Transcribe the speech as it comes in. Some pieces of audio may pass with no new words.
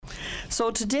So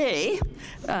today,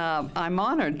 I'm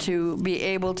honored to be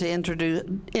able to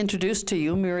introduce to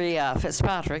you Maria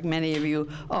Fitzpatrick. Many of you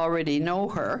already know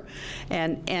her,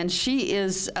 and she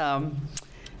is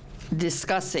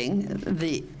discussing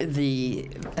the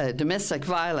domestic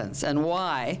violence and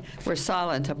why we're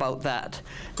silent about that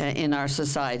in our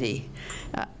society.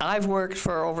 I've worked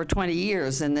for over 20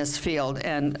 years in this field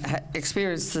and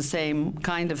experienced the same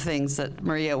kind of things that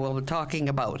Maria will be talking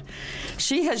about.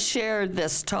 She has shared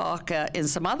this talk in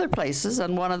some other places,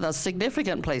 and one of the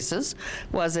significant places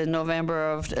was in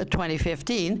November of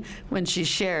 2015 when she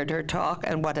shared her talk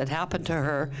and what had happened to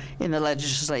her in the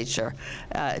legislature.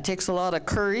 It takes a lot of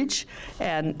courage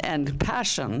and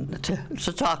passion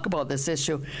to talk about this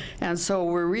issue, and so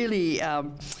we're really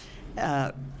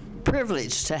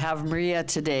privileged to have Maria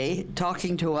today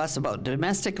talking to us about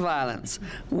domestic violence.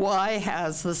 Why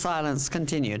has the silence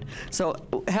continued? So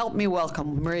help me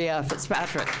welcome Maria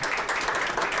Fitzpatrick.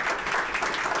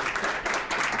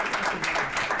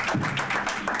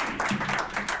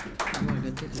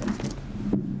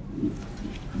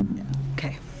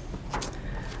 Okay.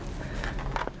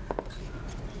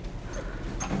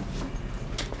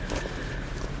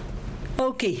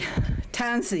 Okay,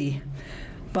 Tansy.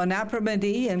 Bon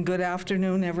après-midi and good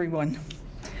afternoon, everyone.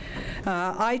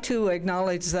 I too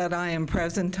acknowledge that I am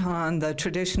present on the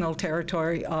traditional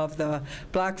territory of the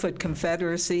Blackfoot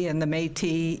Confederacy and the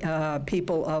Métis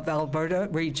people of Alberta,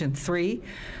 Region 3,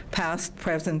 past,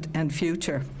 present, and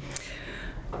future.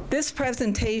 This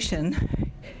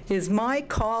presentation is my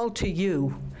call to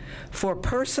you for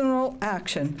personal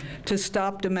action to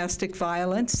stop domestic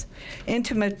violence,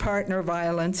 intimate partner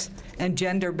violence, and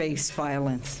gender-based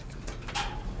violence.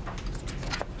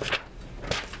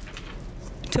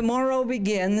 Tomorrow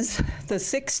begins the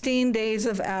 16 days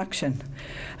of action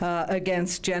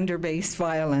against gender-based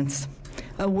violence.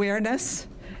 Awareness,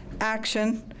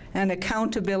 action, and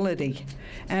accountability.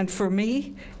 And for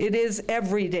me, it is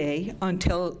every day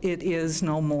until it is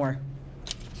no more.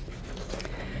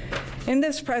 In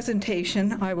this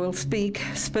presentation, I will speak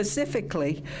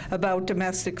specifically about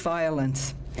domestic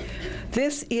violence.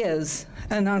 This is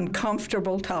an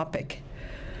uncomfortable topic.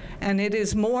 And it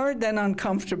is more than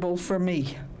uncomfortable for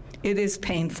me. It is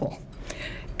painful.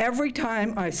 Every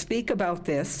time I speak about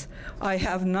this, I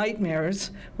have nightmares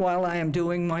while I am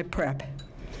doing my prep.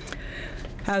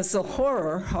 As the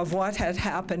horror of what had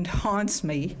happened haunts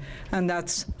me, and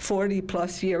that's 40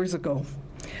 plus years ago,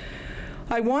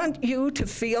 I want you to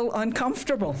feel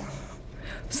uncomfortable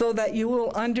so that you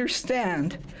will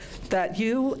understand that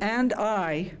you and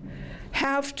I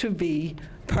have to be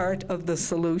part of the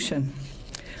solution.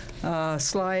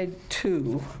 Slide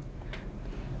 2.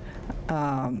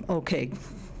 Okay.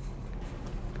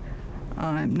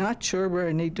 I'm not sure where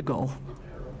I need to go.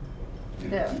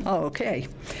 There. Oh, okay.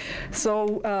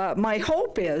 So my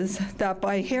hope is that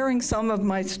by hearing some of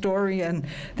my story in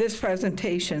this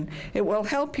presentation, it will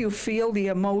help you feel the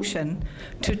emotion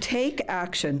to take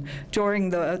action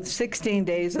during the 16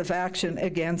 days of action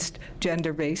against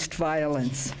gender-based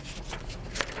violence.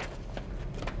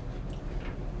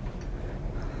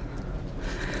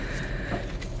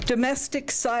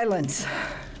 Domestic silence.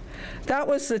 That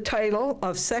was the title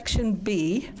of Section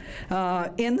B,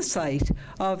 Insight,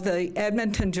 of the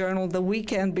Edmonton Journal the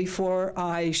weekend before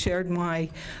I shared my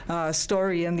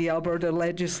story in the Alberta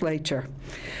legislature.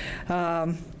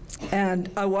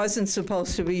 And I wasn't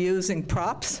supposed to be using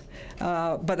props,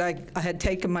 but I had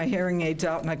taken my hearing aids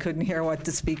out and I couldn't hear what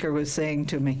the speaker was saying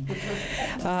to me.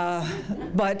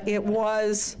 But it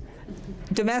was,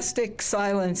 domestic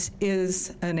silence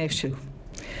is an issue.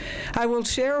 I will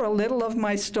share a little of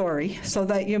my story so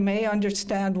that you may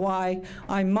understand why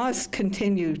I must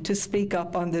continue to speak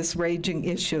up on this raging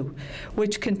issue,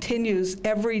 which continues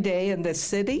every day in this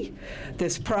city,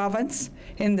 this province,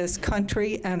 in this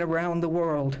country, and around the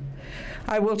world.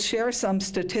 I will share some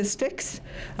statistics,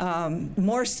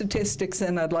 more statistics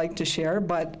than I'd like to share,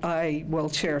 but I will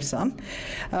share some,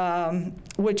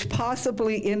 which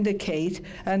possibly indicate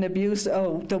an abuse,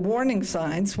 the warning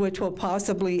signs, which will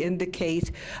possibly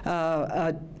indicate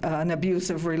an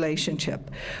abusive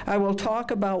relationship. I will talk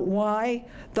about why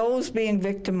those being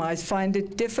victimized find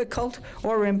it difficult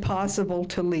or impossible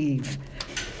to leave.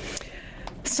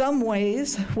 Some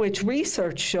ways, which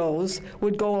research shows,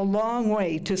 would go a long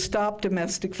way to stop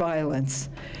domestic violence.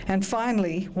 And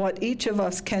finally, what each of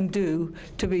us can do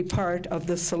to be part of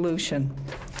the solution.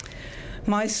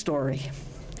 My story.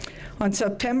 On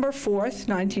September 4th,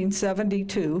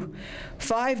 1972,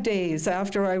 5 days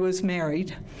after I was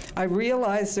married, I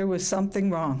realized there was something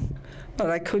wrong, but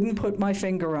I couldn't put my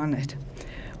finger on it.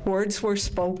 Words were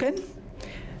spoken,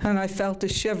 and I felt a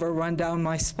shiver run down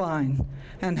my spine,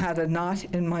 and had a knot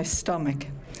in my stomach.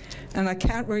 And I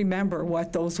can't remember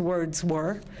what those words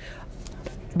were,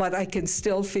 but I can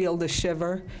still feel the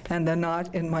shiver and the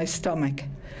knot in my stomach.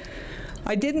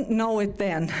 I didn't know it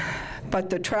then, but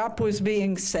the trap was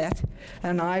being set,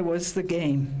 and I was the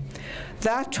game.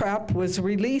 That trap was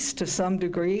released to some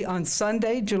degree on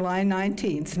Sunday, July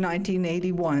 19th,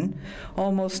 1981,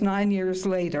 almost 9 years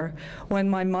later, when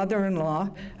my mother-in-law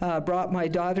brought my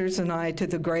daughters and I to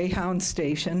the Greyhound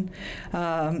station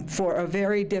for a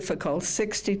very difficult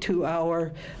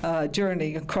 62-hour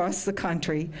journey across the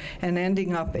country and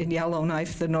ending up in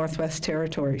Yellowknife, the Northwest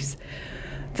Territories.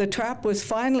 The trap was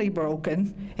finally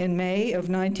broken in May of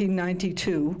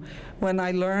 1992 when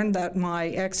I learned that my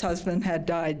ex-husband had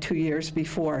died 2 years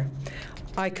before.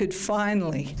 I could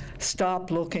finally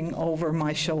stop looking over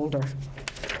my shoulder.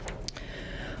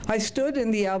 I stood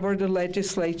in the Alberta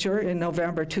Legislature in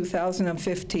November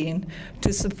 2015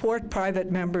 to support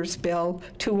Private Members Bill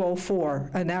 204,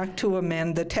 an act to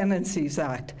amend the Tenancies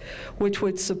Act, which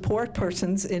would support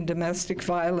persons in domestic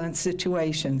violence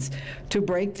situations to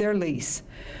break their lease.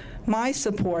 My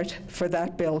support for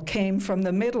that bill came from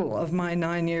the middle of my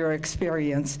 9-year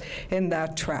experience in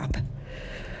that trap.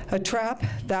 A trap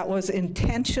that was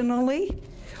intentionally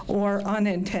or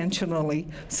unintentionally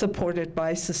supported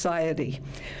by society.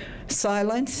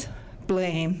 Silence,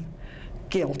 blame,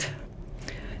 guilt,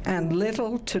 and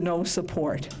little to no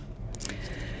support.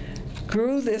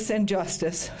 Grew this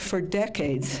injustice for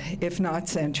decades, if not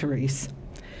centuries.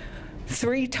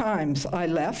 3 times I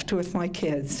left with my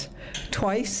kids.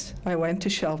 Twice I went to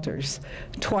shelters.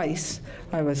 Twice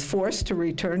I was forced to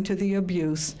return to the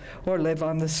abuse or live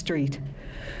on the street.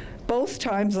 Both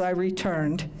times I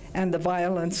returned, and the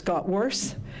violence got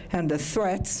worse, and the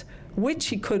threats, which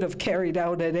he could have carried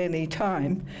out at any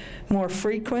time, more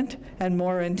frequent and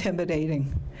more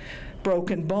intimidating.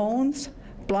 Broken bones,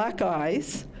 black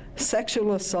eyes,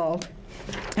 sexual assault,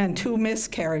 and 2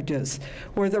 miscarriages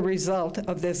were the result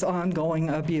of this ongoing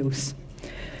abuse.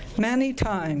 Many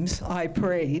times I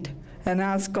prayed and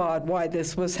asked God why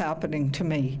this was happening to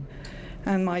me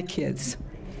and my kids.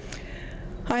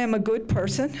 I am a good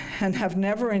person and have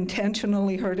never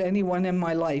intentionally hurt anyone in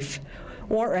my life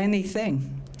or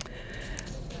anything.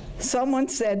 Someone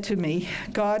said to me,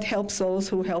 God helps those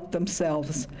who help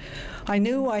themselves. I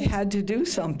knew I had to do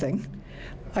something.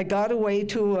 I got away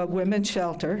to a women's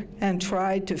shelter and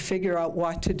tried to figure out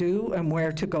what to do and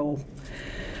where to go.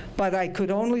 But I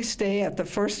could only stay at the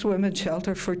first women's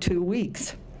shelter for 2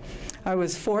 weeks. I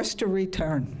was forced to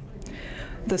return.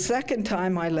 The second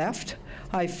time I left,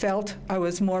 I felt I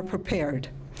was more prepared.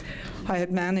 I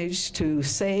had managed to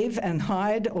save and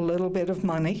hide a little bit of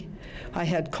money. I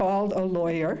had called a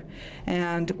lawyer,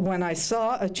 and when I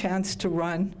saw a chance to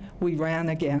run, we ran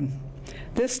again.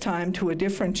 This time to a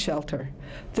different shelter.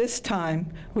 This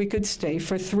time we could stay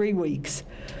for 3 weeks.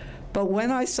 But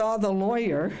when I saw the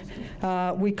lawyer,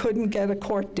 we couldn't get a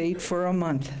court date for a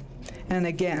month. And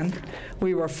again,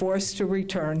 we were forced to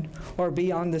return or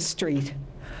be on the street.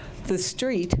 The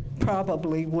street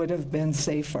probably would have been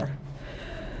safer.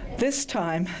 This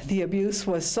time, the abuse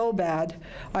was so bad,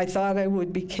 I thought I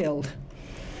would be killed,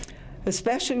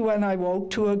 especially when I woke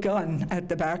to a gun at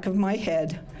the back of my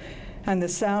head and the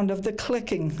sound of the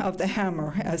clicking of the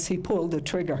hammer as he pulled the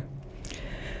trigger.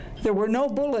 There were no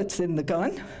bullets in the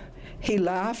gun. He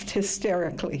laughed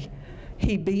hysterically.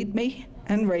 He beat me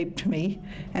and raped me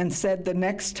and said the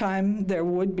next time there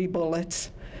would be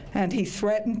bullets, and he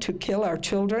threatened to kill our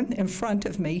children in front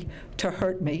of me, to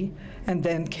hurt me, and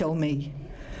then kill me.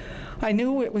 I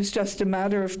knew it was just a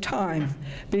matter of time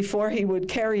before he would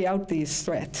carry out these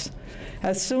threats.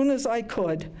 As soon as I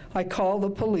could, I called the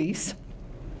police.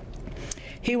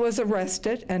 He was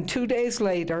arrested, and 2 days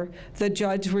later, the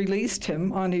judge released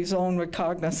him on his own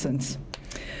recognizance,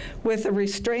 with a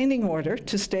restraining order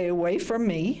to stay away from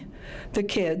me, the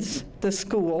kids, the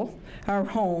school, our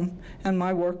home, and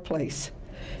my workplace.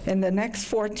 In the next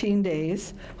 14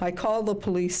 days, I called the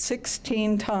police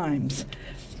 16 times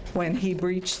when he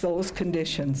breached those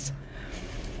conditions.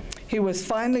 He was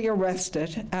finally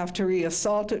arrested after he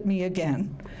assaulted me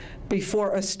again,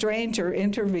 before a stranger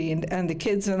intervened and the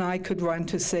kids and I could run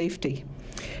to safety.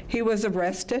 He was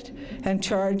arrested and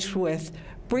charged with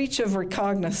breach of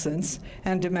recognizance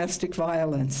and domestic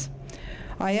violence.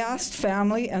 I asked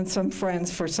family and some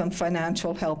friends for some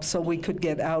financial help so we could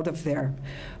get out of there,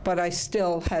 but I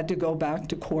still had to go back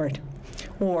to court,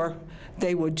 or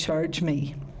they would charge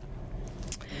me.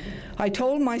 I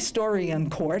told my story in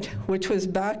court, which was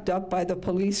backed up by the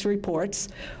police reports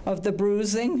of the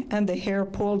bruising and the hair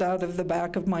pulled out of the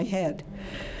back of my head.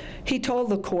 He told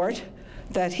the court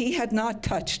that he had not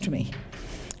touched me,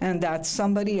 and that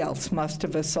somebody else must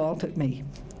have assaulted me.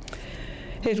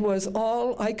 It was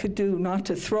all I could do not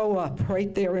to throw up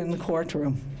right there in the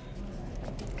courtroom.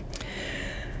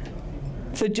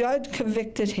 The judge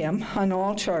convicted him on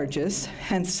all charges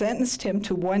and sentenced him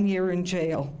to 1 year in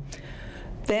jail.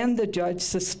 Then the judge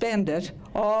suspended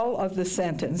all of the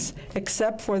sentence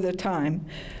except for the time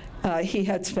he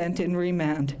had spent in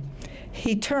remand.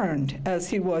 He turned as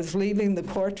he was leaving the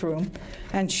courtroom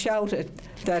and shouted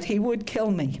that he would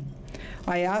kill me.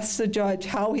 I asked the judge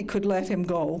how he could let him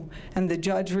go, and the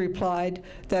judge replied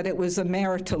that it was a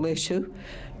marital issue,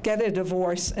 get a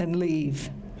divorce and leave.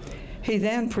 He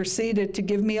then proceeded to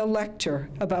give me a lecture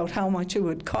about how much it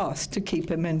would cost to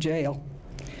keep him in jail.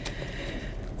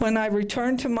 When I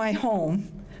returned to my home,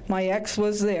 my ex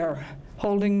was there,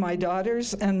 holding my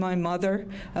daughters and my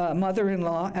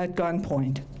mother-in-law at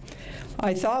gunpoint.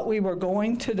 I thought we were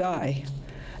going to die.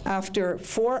 After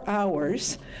 4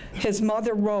 hours, his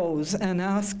mother rose and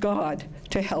asked God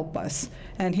to help us,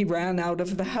 and he ran out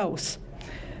of the house.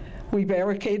 We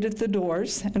barricaded the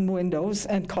doors and windows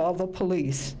and called the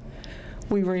police.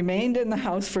 We remained in the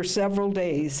house for several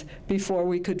days before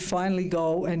we could finally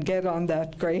go and get on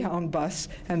that Greyhound bus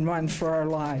and run for our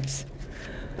lives.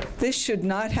 This should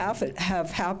not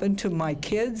have happened to my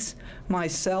kids,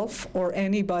 myself, or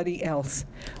anybody else.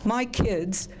 My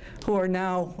kids, who are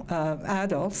now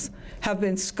adults, have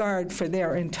been scarred for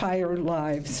their entire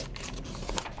lives.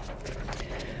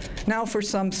 Now for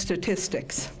some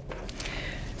statistics.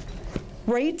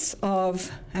 Rates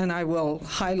of, and I will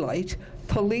highlight,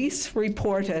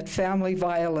 police-reported family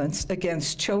violence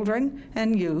against children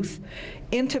and youth,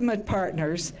 intimate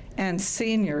partners, and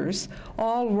seniors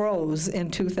all rose in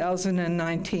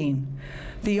 2019.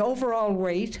 The overall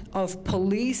rate of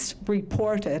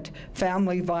police-reported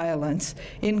family violence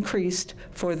increased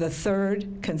for the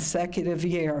third consecutive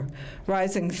year,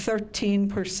 rising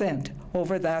 13%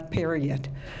 over that period.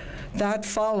 That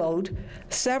followed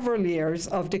several years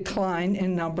of decline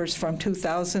in numbers from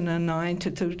 2009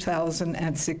 to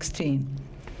 2016.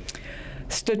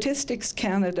 Statistics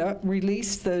Canada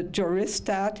released the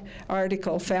Juristat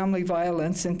article, Family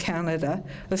Violence in Canada,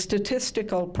 a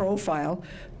statistical profile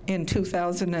in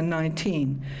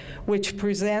 2019, which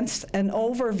presents an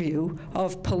overview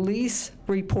of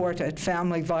police-reported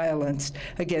family violence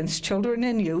against children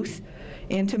and youth,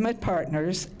 intimate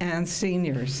partners, and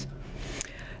seniors.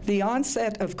 The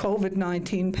onset of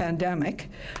COVID-19 pandemic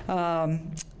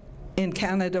in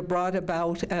Canada brought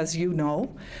about, as you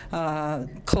know,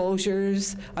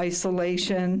 closures,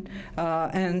 isolation,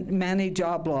 and many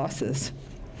job losses.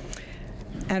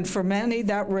 And for many,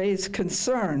 that raised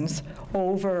concerns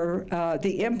over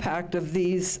the impact of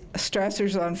these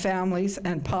stressors on families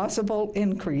and possible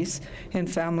increase in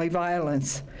family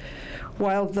violence.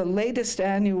 While the latest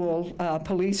annual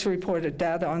police-reported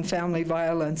data on family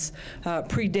violence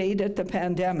predated the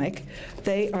pandemic,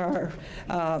 they are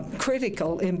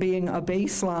critical in being a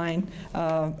baseline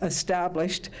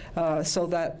established so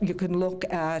that you can look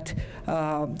at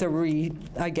the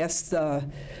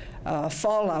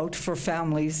fallout for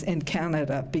families in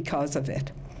Canada because of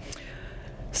it.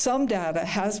 Some data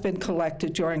has been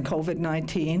collected during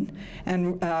COVID-19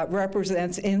 and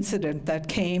represents incident that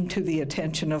came to the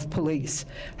attention of police.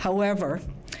 However,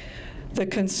 the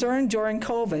concern during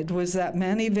COVID was that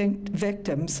many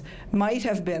victims might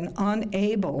have been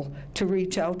unable to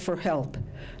reach out for help.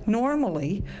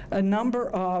 Normally, a number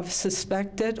of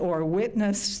suspected or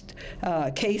witnessed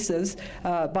cases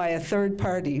by a third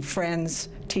party, friends,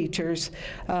 teachers,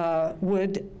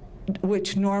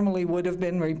 which normally would have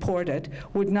been reported,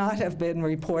 would not have been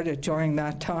reported during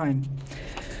that time.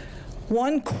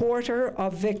 1/4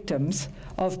 of victims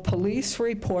of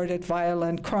police-reported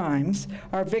violent crimes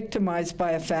are victimized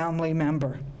by a family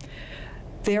member.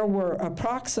 There were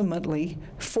approximately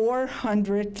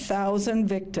 400,000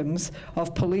 victims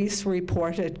of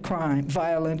police-reported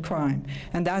violent crime,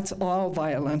 and that's all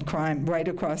violent crime right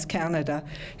across Canada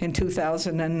in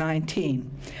 2019.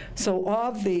 So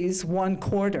of these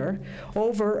 1/4,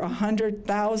 over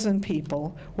 100,000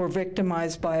 people were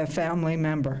victimized by a family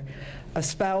member, a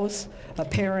spouse, a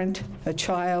parent, a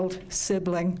child,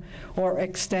 sibling, or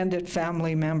extended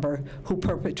family member who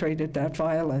perpetrated that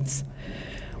violence.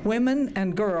 Women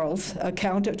and girls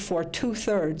accounted for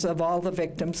 2/3 of all the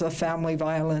victims of family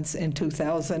violence in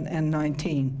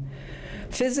 2019.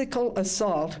 Physical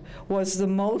assault was the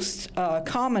most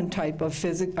common type of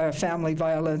family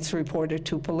violence reported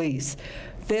to police,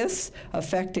 this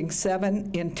affecting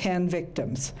 7 in 10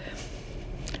 victims.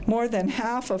 More than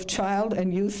half of child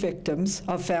and youth victims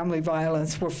of family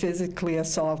violence were physically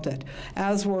assaulted,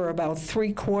 as were about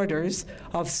 3/4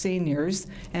 of seniors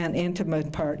and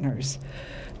intimate partners.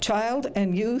 Child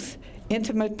and youth,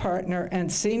 intimate partner,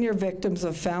 and senior victims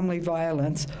of family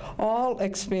violence all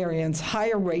experience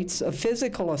higher rates of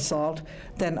physical assault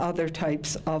than other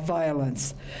types of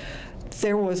violence.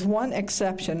 There was one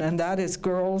exception, and that is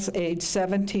girls aged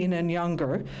 17 and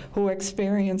younger, who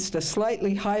experienced a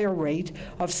slightly higher rate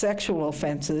of sexual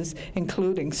offenses,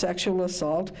 including sexual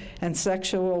assault and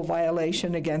sexual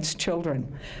violation against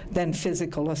children, than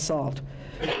physical assault.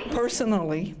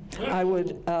 Personally, I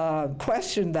would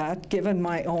question that given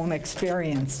my own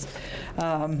experience,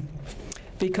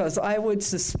 because I would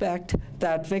suspect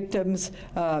that victims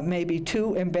may be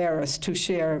too embarrassed to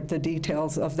share the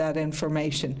details of that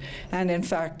information. And in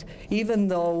fact, even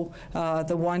though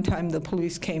the one time the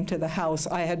police came to the house,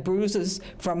 I had bruises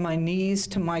from my knees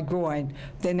to my groin,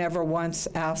 they never once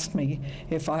asked me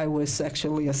if I was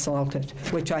sexually assaulted,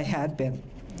 which I had been.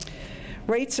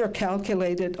 Rates are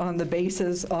calculated on the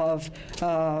basis of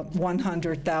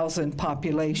 100,000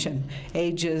 population,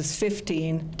 ages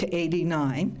 15 to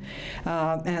 89,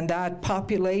 and that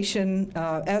population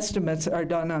estimates are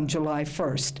done on July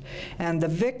 1st. And the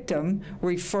victim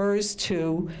refers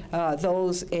to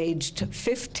those aged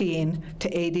 15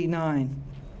 to 89.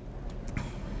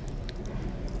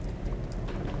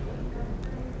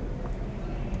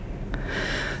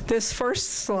 This first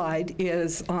slide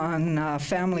is on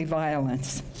family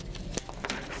violence.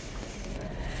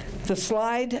 The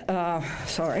slide,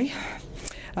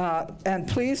 and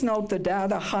please note the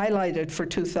data highlighted for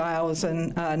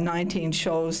 2019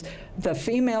 shows the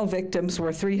female victims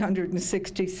were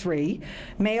 363,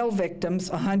 male victims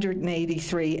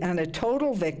 183, and a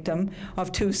total victim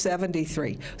of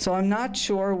 273. So I'm not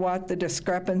sure what the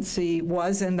discrepancy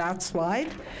was in that slide.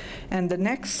 And the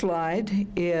next slide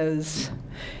is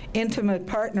intimate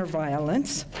partner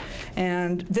violence.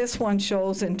 And this one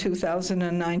shows in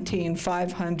 2019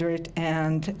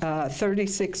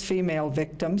 536 female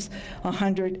victims,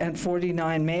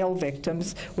 149 male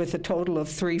victims, with a total of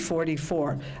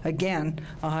 344. Again,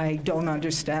 I don't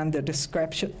understand the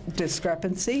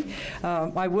discrepancy.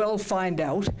 I will find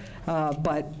out,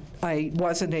 but I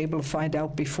wasn't able to find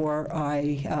out before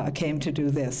I came to do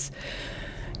this.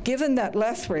 Given that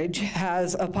Lethbridge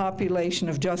has a population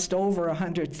of just over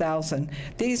 100,000,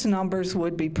 these numbers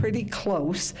would be pretty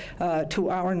close to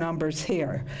our numbers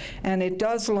here. And it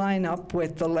does line up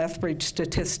with the Lethbridge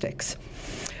statistics.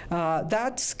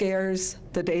 That scares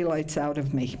the daylights out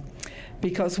of me,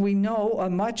 because we know a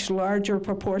much larger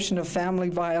proportion of family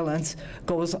violence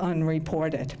goes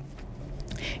unreported.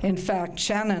 In fact,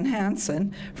 Shannon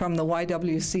Hansen from the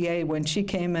YWCA, when she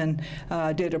came and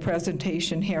did a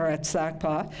presentation here at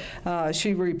SACPA,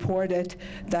 she reported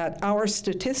that our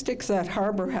statistics at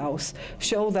Harbour House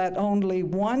show that only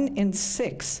 1 in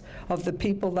 6 of the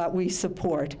people that we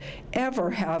support ever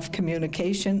have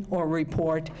communication or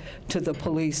report to the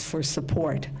police for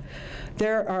support.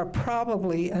 There are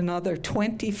probably another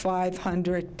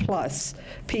 2,500 plus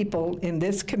people in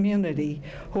this community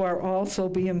who are also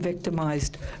being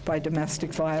victimized by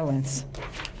domestic violence.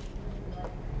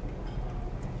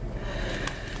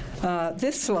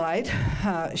 This slide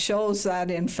shows that,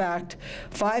 in fact,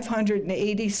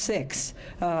 586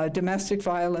 domestic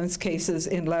violence cases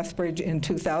in Lethbridge in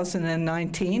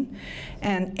 2019,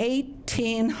 and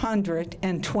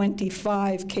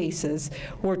 1,825 cases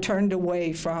were turned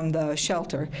away from the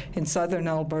shelter in southern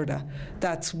Alberta.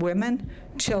 That's women,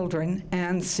 children,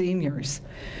 and seniors.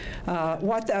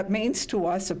 What that means to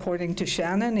us, according to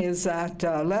Shannon, is that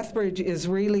Lethbridge is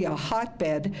really a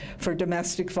hotbed for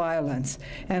domestic violence,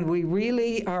 and we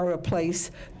really are a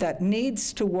place that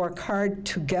needs to work hard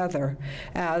together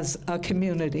as a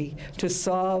community to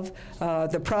solve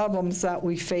the problems that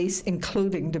we face,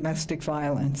 including domestic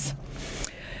violence.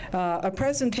 A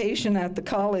presentation at the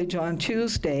college on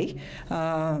Tuesday.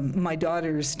 My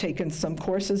daughter's taken some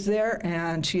courses there,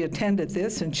 and she attended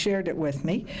this and shared it with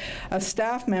me. A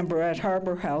staff member at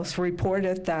Harbour House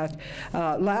reported that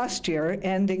last year,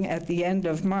 ending at the end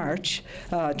of March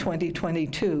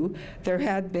 2022, there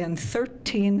had been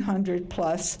 1,300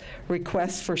 plus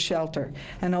requests for shelter,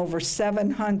 and over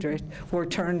 700 were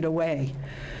turned away.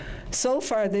 So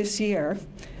far this year,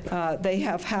 they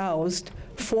have housed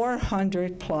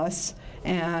 400 plus,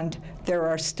 and there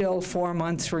are still 4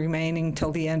 months remaining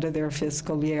till the end of their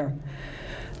fiscal year.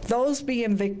 Those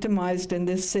being victimized in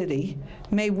this city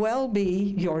may well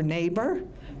be your neighbor,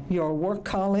 your work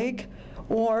colleague,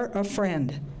 or a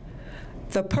friend.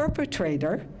 The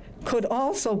perpetrator could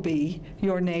also be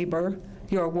your neighbor,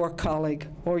 your work colleague,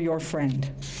 or your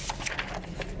friend.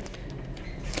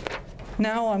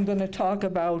 Now I'm going to talk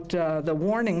about the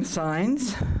warning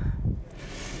signs.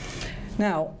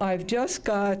 Now, I've just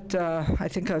got, I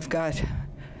think I've got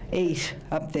 8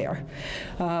 up there.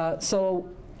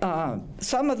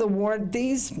 Some of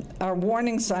these are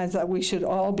warning signs that we should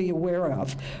all be aware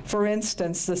of. For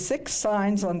instance, the 6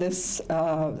 signs on this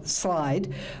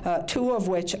slide, 2 of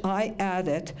which I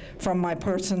added from my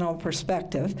personal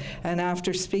perspective, and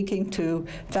after speaking to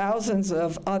thousands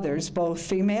of others, both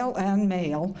female and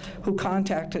male, who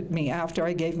contacted me after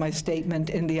I gave my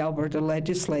statement in the Alberta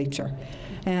legislature.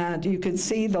 And you can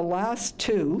see the last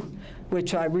 2,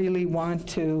 which I really want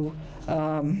to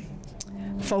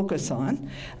focus on,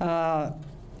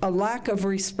 a lack of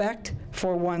respect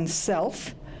for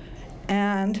oneself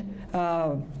and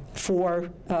for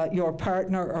your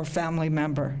partner or family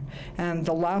member. And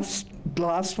the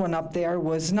last one up there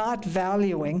was not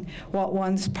valuing what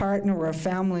one's partner or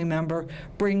family member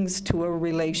brings to a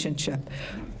relationship.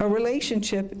 A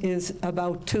relationship is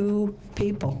about 2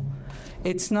 people.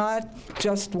 It's not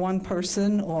just one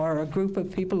person or a group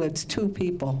of people, it's 2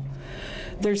 people.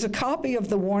 There's a copy of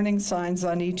the warning signs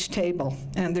on each table,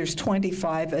 and there's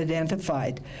 25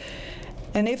 identified.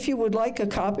 And if you would like a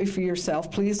copy for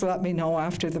yourself, please let me know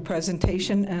after the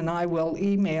presentation, and I will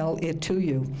email it to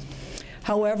you.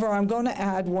 However, I'm going to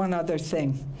add one other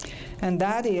thing, and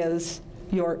that is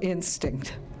your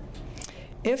instinct.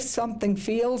 If something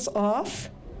feels off,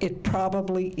 it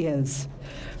probably is.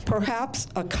 Perhaps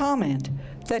a comment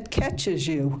that catches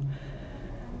you,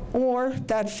 or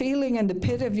that feeling in the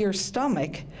pit of your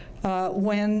stomach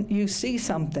when you see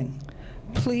something.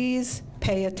 Please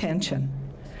pay attention.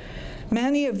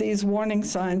 Many of these warning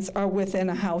signs are within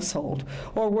a household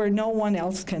or where no one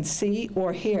else can see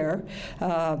or hear,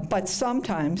 but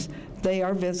sometimes they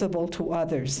are visible to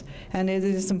others. And it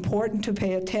is important to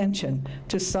pay attention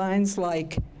to signs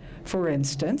like, for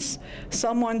instance,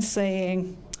 someone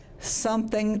saying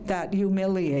something that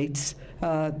humiliates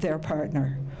their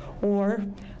partner, or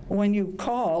when you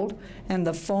called and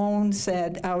the phone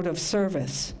said out of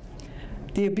service.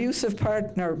 The abusive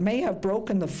partner may have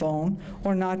broken the phone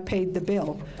or not paid the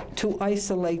bill to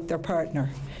isolate their partner.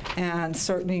 And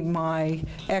certainly my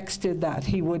ex did that.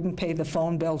 He wouldn't pay the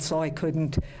phone bill, so I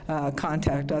couldn't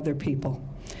contact other people.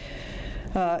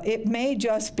 It may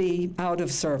just be out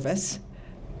of service,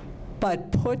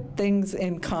 but put things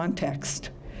in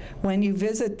context. When you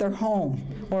visit their home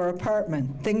or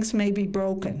apartment, things may be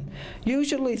broken,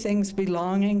 usually things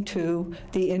belonging to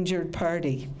the injured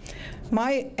party.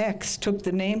 My ex took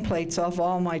the nameplates off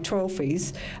all my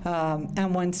trophies,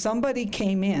 and when somebody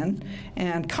came in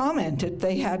and commented,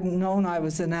 they hadn't known I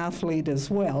was an athlete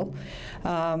as well.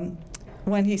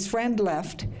 When his friend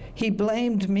left, he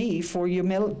blamed me for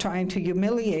trying to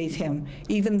humiliate him,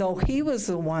 even though he was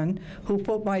the one who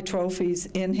put my trophies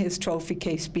in his trophy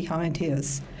case behind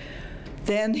his.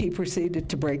 Then he proceeded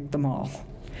to break them all.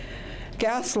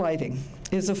 Gaslighting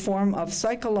is a form of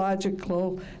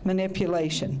psychological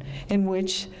manipulation in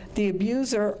which the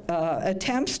abuser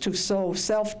attempts to sow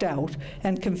self-doubt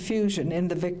and confusion in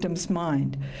the victim's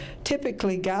mind.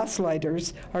 Typically,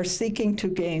 gaslighters are seeking to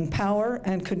gain power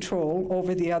and control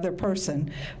over the other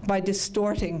person by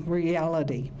distorting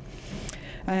reality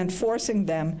and forcing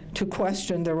them to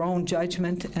question their own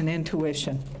judgment and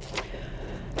intuition.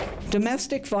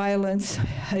 Domestic violence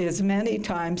is many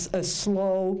times a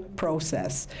slow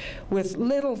process with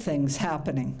little things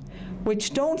happening,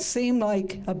 which don't seem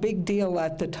like a big deal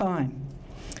at the time,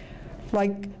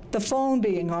 like the phone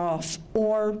being off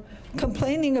or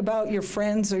complaining about your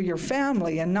friends or your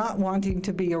family and not wanting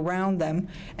to be around them,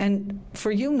 and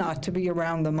for you not to be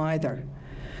around them either.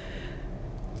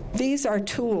 These are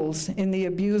tools in the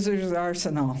abuser's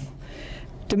arsenal.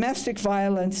 Domestic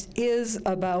violence is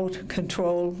about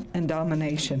control and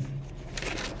domination.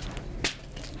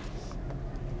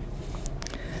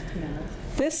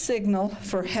 This signal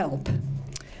for help.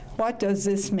 What does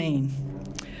this mean?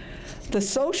 The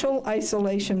social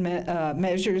isolation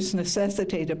measures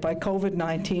necessitated by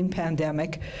COVID-19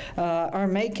 pandemic are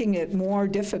making it more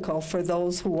difficult for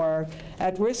those who are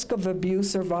at risk of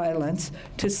abuse or violence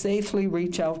to safely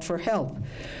reach out for help.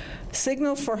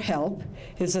 Signal for help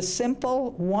is a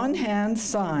simple one-hand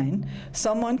sign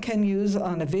someone can use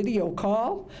on a video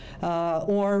call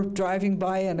or driving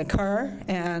by in a car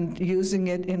and using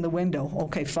it in the window.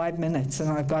 Okay, 5 minutes, and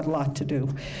I've got a lot to do.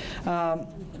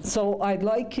 So I'd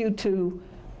like you to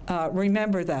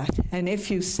remember that. And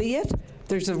if you see it,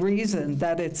 there's a reason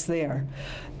that it's there.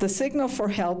 The signal for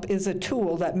help is a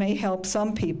tool that may help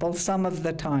some people some of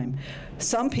the time.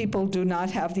 Some people do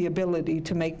not have the ability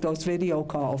to make those video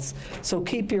calls, so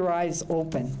keep your eyes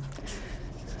open.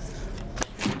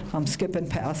 I'm skipping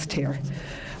past here.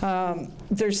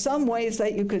 There's some ways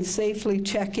that you could safely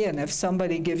check in if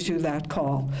somebody gives you that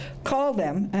call. Call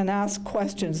them and ask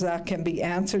questions that can be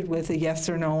answered with a yes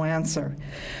or no answer.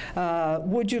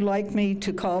 Would you like me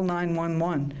to call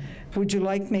 911? Would you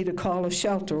like me to call a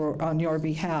shelter on your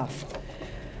behalf?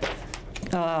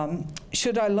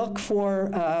 Should I look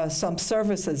for some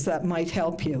services that might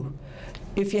help you?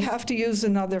 If you have to use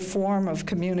another form of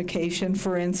communication,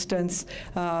 for instance,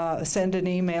 send an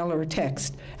email or a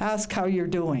text, ask how you're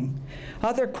doing.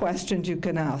 Other questions you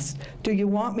can ask. Do you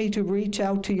want me to reach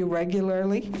out to you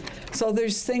regularly? So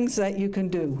there's things that you can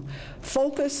do.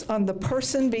 Focus on the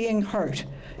person being hurt.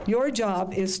 Your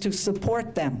job is to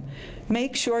support them.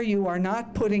 Make sure you are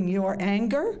not putting your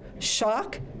anger,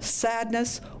 shock,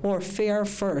 sadness, or fear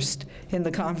first in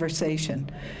the conversation.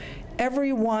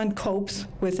 Everyone copes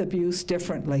with abuse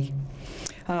differently.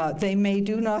 They may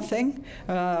do nothing,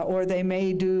 or they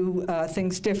may do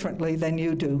things differently than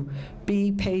you do.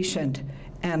 Be patient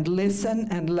and listen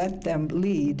and let them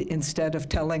lead instead of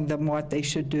telling them what they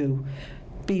should do.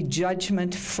 Be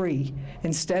judgment-free.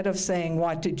 Instead of saying,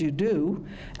 "What did you do?"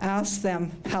 ask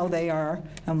them how they are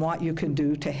and what you can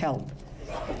do to help.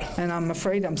 And I'm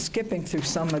afraid I'm skipping through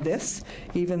some of this,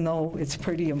 even though it's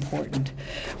pretty important.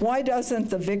 Why doesn't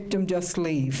the victim just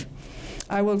leave?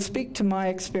 I will speak to my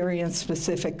experience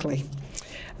specifically.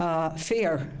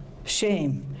 Fear,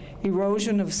 shame,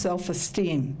 erosion of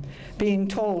self-esteem, being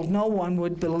told no one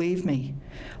would believe me.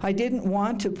 I didn't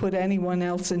want to put anyone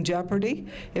else in jeopardy.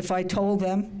 If I told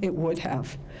them, it would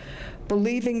have.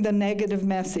 Believing the negative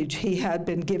message he had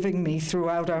been giving me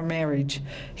throughout our marriage.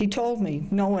 He told me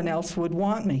no one else would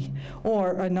want me,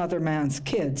 or another man's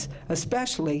kids,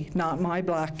 especially not my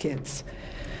black kids.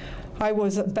 I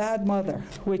was a bad mother,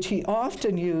 which he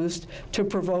often used to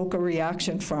provoke a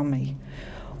reaction from me.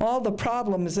 All the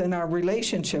problems in our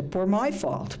relationship were my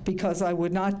fault because I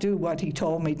would not do what he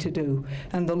told me to do,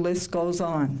 and the list goes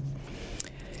on.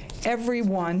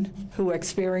 Everyone who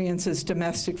experiences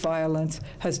domestic violence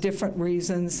has different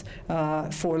reasons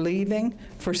for leaving,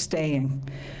 for staying.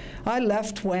 I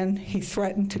left when he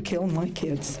threatened to kill my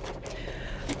kids.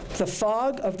 The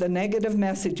fog of the negative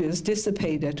messages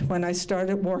dissipated when I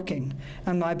started working,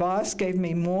 and my boss gave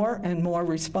me more and more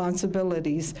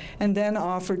responsibilities and then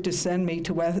offered to send me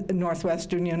to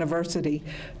Northwestern University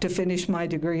to finish my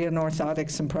degree in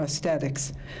orthotics and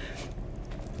prosthetics.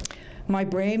 My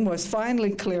brain was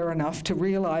finally clear enough to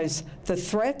realize the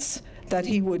threats that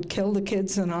he would kill the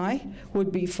kids and I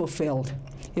would be fulfilled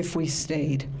if we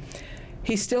stayed.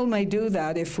 He still may do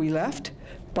that if we left,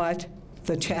 but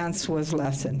the chance was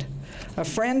lessened. A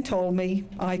friend told me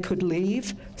I could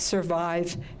leave,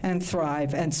 survive, and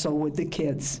thrive, and so would the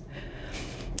kids.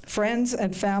 Friends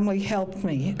and family helped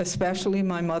me, especially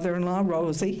my mother-in-law,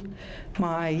 Rosie,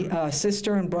 my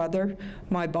sister and brother,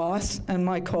 my boss, and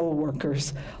my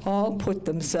co-workers all put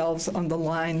themselves on the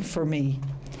line for me.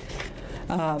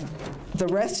 The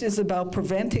rest is about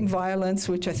preventing violence,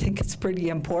 which I think is pretty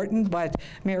important, but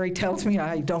Mary tells me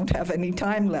I don't have any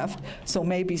time left, so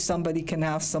maybe somebody can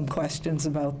ask some questions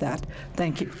about that.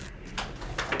 Thank you.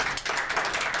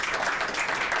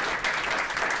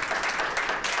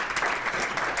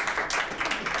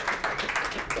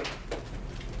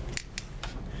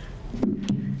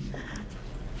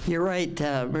 You're right,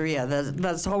 Maria.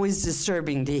 That's always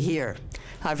disturbing to hear.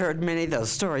 I've heard many of those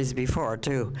stories before,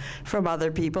 too, from other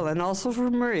people and also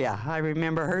from Maria. I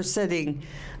remember her sitting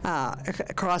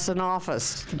across an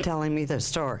office telling me the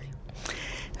story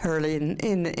early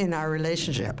in our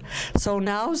relationship. So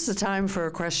now's the time for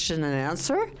a question and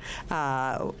answer.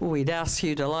 We'd ask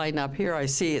you to line up here. I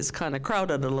see it's kind of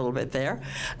crowded a little bit there,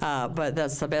 but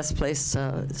that's the best place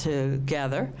to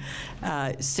gather.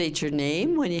 State your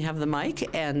name when you have the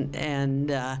mic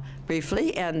and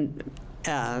briefly, and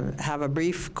have a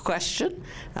brief question.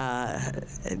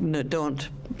 No, don't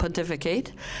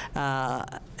pontificate.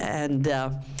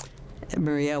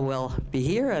 Maria will be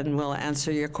here and will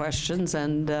answer your questions,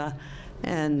 and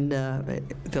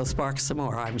they'll spark some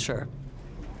more, I'm sure.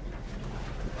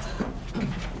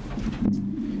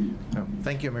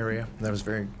 Thank you, Maria. That was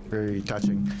very, very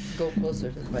touching. Go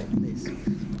closer to the mic, please.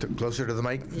 Closer to the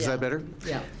mic? Is that better?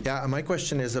 Yeah. Yeah, my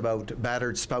question is about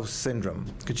battered spouse syndrome.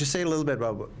 Could you say a little bit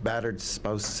about battered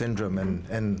spouse syndrome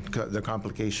and the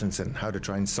complications and how to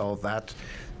try and solve that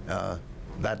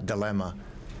dilemma?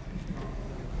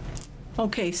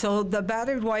 Okay, so the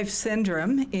battered wife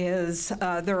syndrome is,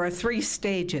 there are 3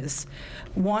 stages.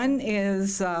 One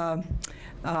is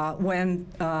when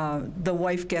the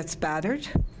wife gets battered.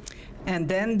 And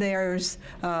then there's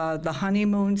the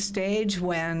honeymoon stage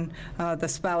when the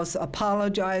spouse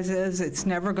apologizes, it's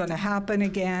never going to happen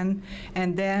again.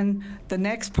 And then the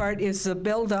next part is the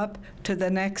build-up to the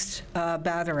next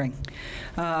battering.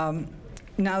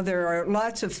 Now, there are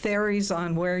lots of theories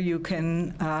on where you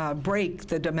can break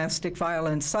the domestic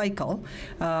violence cycle,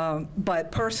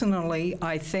 but personally,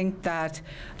 I think that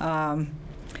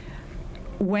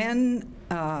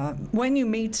when you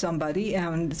meet somebody,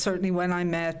 and certainly when I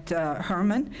met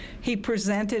Herman, he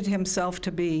presented himself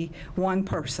to be one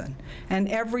person. And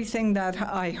everything that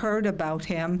I heard about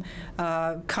him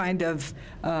kind of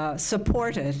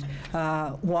supported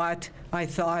what I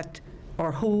thought,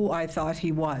 or who I thought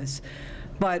he was.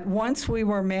 But once we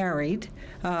were married,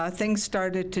 things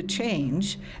started to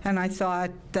change, and I thought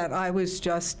that I was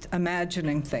just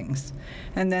imagining things.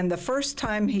 And then the first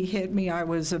time he hit me, I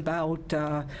was about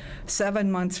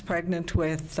 7 months pregnant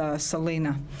with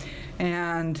Selena.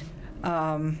 And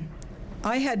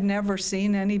I had never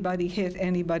seen anybody hit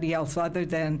anybody else other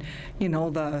than, you know,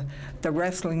 the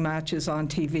wrestling matches on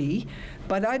TV.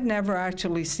 But I'd never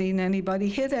actually seen anybody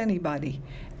hit anybody.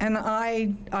 And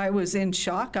I was in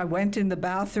shock. I went in the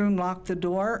bathroom, locked the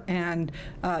door, and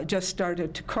just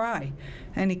started to cry.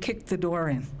 And he kicked the door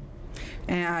in.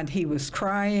 And he was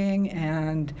crying,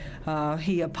 and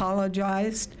he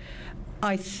apologized.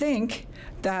 I think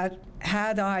that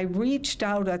had I reached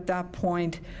out at that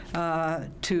point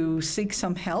to seek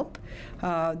some help,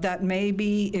 that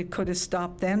maybe it could have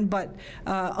stopped then. But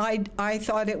I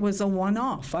thought it was a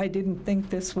one-off. I didn't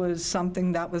think this was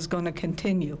something that was going to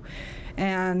continue.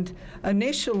 And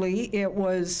initially, it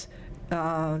was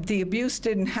the abuse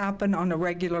didn't happen on a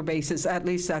regular basis, at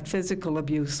least that physical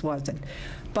abuse wasn't.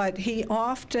 But he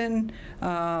often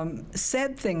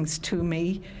said things to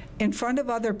me in front of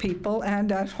other people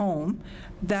and at home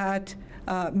that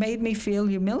made me feel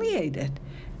humiliated.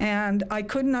 And I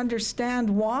couldn't understand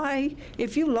why,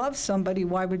 if you love somebody,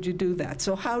 why would you do that?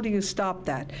 So how do you stop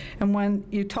that? And when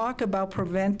you talk about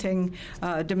preventing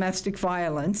domestic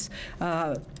violence,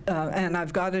 and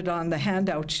I've got it on the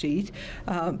handout sheet,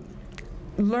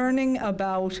 learning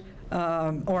about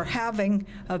or having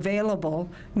available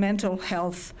mental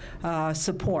health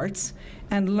supports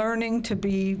and learning to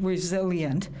be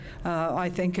resilient, I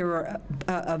think are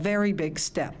a very big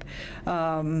step.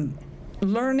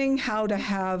 Learning how to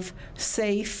have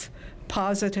safe,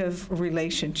 positive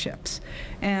relationships.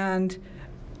 And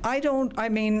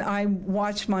I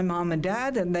watched my mom and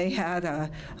dad, and they had a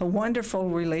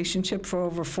wonderful relationship for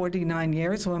over 49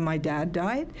 years when my dad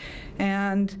died.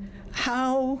 And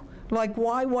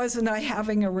why wasn't I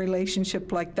having a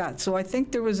relationship like that? So I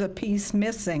think there was a piece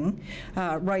missing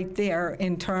right there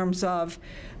in terms of,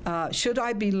 should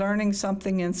I be learning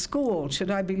something in school?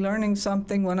 Should I be learning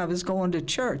something when I was going to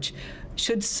church?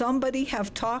 Should somebody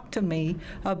have talked to me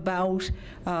about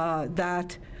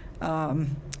that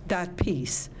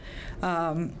piece?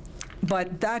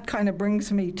 But that kind of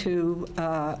brings me to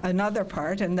another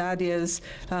part, and that is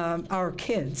our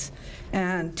kids.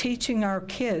 And teaching our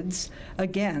kids,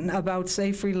 again, about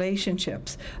safe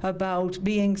relationships, about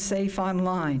being safe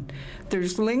online.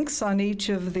 There's links on each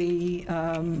of the,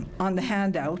 on the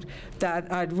handout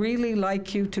that I'd really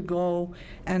like you to go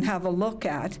and have a look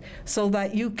at so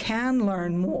that you can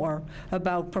learn more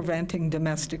about preventing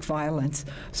domestic violence.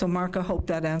 So Mark, I hope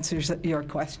that answers your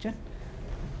question.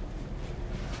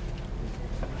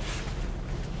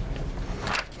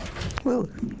 Well,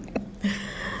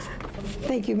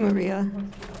 thank you, Maria.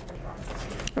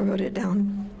 I wrote it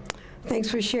down. Thanks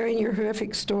for sharing your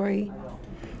horrific story.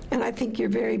 And I think you're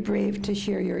very brave to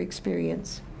share your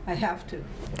experience. I have to.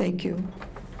 Thank you.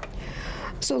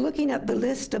 So looking at the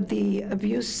list of the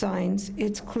abuse signs,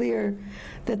 it's clear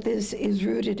that this is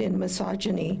rooted in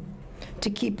misogyny to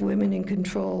keep women in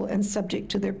control and subject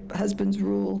to their husband's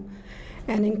rule.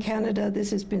 And in Canada,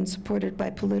 this has been supported by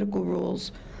political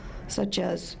rules, such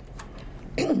as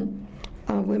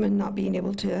women not being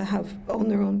able to own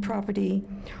their own property,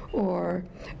 or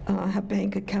have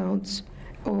bank accounts,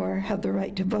 or have the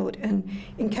right to vote. And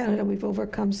in Canada, we've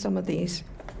overcome some of these.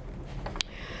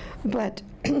 But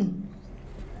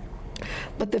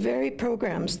the very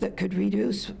programs that could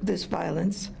reduce this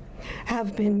violence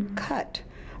have been cut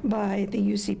by the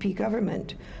UCP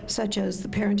government, such as the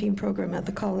parenting program at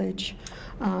the college,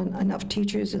 enough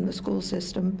teachers in the school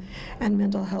system, and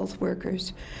mental health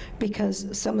workers, because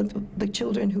some of the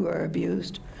children who are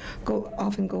abused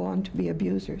often go on to be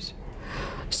abusers.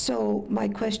 So my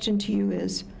question to you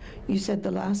is, you said the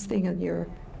last thing in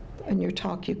your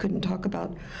talk you couldn't talk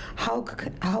about,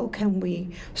 how can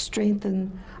we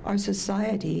strengthen our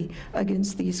society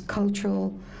against these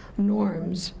cultural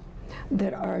norms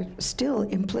that are still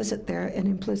implicit there and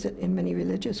implicit in many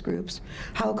religious groups.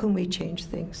 How can we change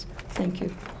things? Thank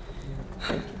you.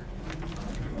 Thank you.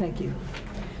 Thank you.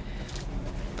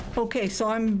 Okay, so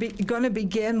I'm going to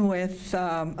begin with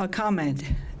a comment.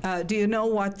 Do you know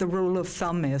what the rule of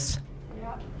thumb is?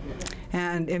 Yeah.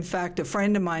 And in fact, a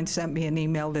friend of mine sent me an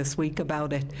email this week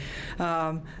about it.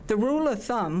 The rule of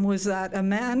thumb was that a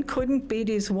man couldn't beat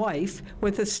his wife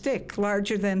with a stick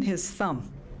larger than his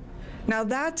thumb. Now,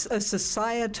 that's a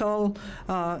societal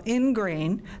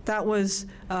ingrain that was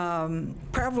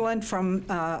prevalent from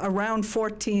around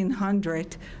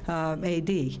 1400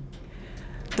 AD.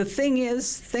 The thing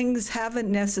is, things haven't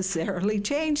necessarily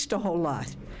changed a whole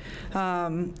lot.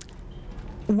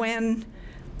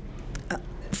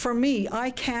 For me,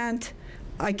 I can't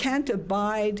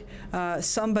abide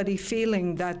somebody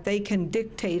feeling that they can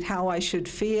dictate how I should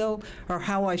feel or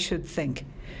how I should think.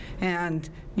 And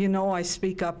you know, I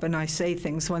speak up and I say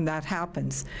things when that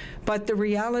happens. But the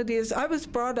reality is, I was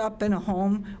brought up in a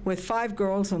home with 5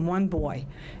 girls and 1 boy.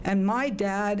 And my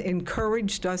dad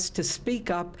encouraged us to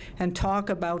speak up and talk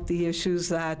about the issues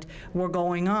that were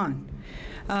going on.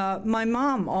 My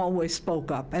mom always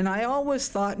spoke up, and I always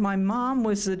thought my mom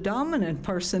was the dominant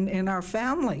person in our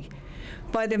family.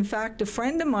 But in fact, a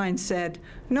friend of mine said,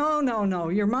 no,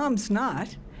 your mom's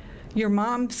not. Your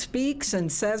mom speaks and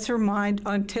says her mind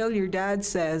until your dad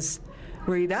says,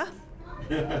 Rita.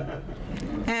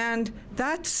 And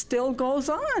that still goes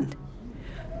on.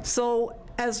 So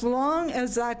as long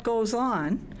as that goes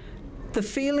on, the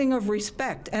feeling of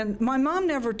respect, and my mom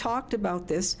never talked about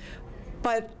this,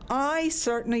 but I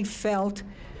certainly felt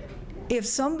if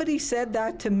somebody said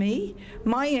that to me,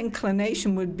 my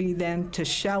inclination would be then to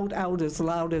shout out as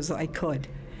loud as I could.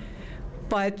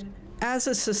 But as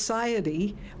a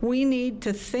society, we need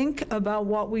to think about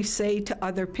what we say to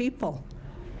other people.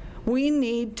 We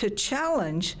need to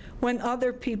challenge when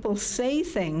other people say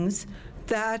things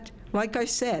that, like I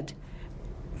said,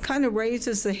 kind of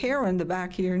raises the hair on the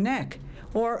back of your neck,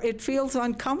 or it feels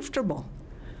uncomfortable.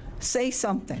 Say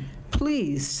something.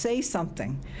 Please say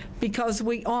something, because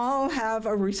we all have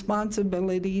a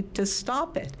responsibility to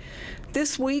stop it.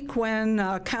 This week when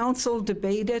council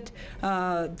debated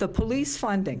the police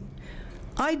funding,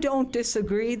 I don't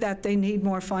disagree that they need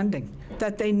more funding,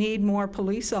 that they need more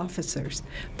police officers,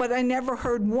 but I never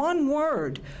heard one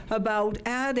word about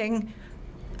adding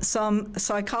some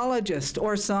psychologist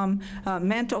or some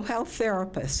mental health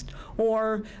therapist,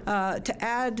 or to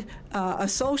add a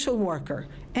social worker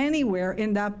anywhere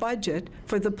in that budget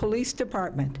for the police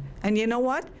department. And you know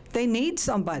what? They need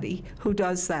somebody who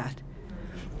does that.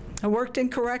 I worked in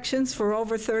corrections for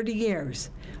over 30 years.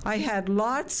 I had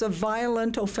lots of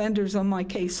violent offenders on my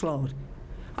caseload.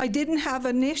 I didn't have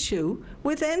an issue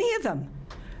with any of them.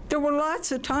 There were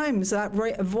lots of times that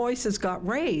voices got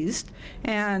raised,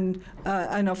 and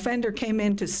an offender came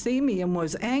in to see me and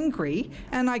was angry,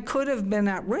 and I could have been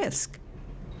at risk.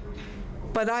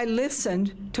 But I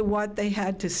listened to what they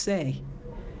had to say.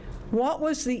 What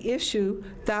was the issue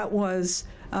that was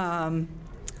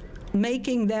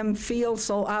making them feel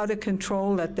so out of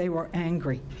control that they were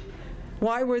angry?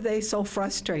 Why were they so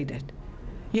frustrated?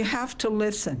 You have to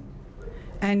listen,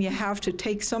 and you have to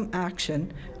take some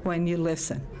action when you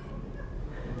listen.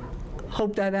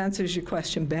 Hope that answers your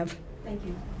question, Bev. Thank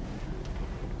you.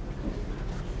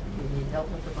 You need help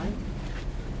with the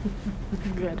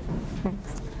mic? Good.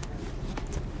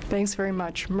 Thanks very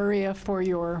much, Maria, for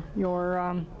your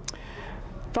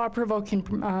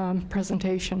thought-provoking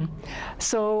presentation.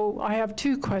 So I have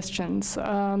 2 questions.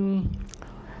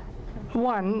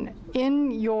 One,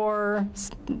 in your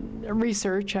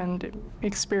research and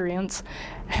experience,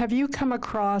 have you come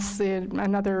across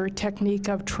another technique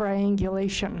of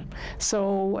triangulation?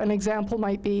 So an example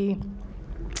might be,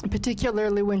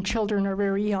 particularly when children are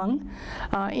very young,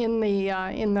 in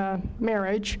the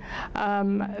marriage,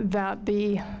 that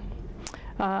the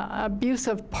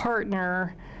abusive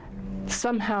partner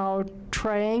somehow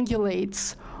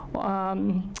triangulates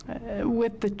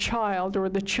with the child or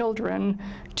the children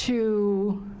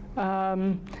to,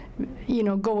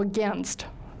 go against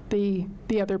the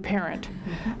other parent.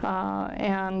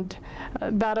 And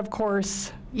that, of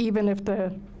course, even if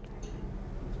the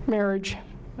marriage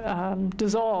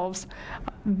dissolves,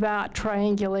 that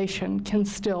triangulation can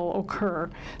still occur.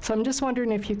 So I'm just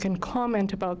wondering if you can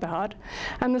comment about that.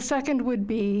 And the second would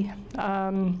be,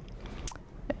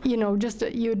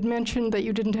 you'd mentioned that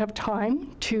you didn't have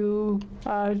time to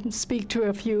speak to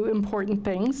a few important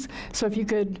things. So if you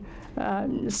could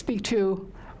speak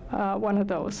to one of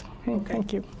those. Okay.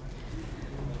 Thank you.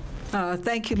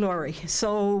 Thank you, Laurie.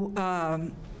 So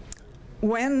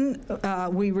when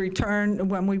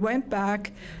when we went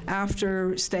back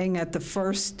after staying at the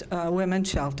first women's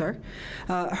shelter,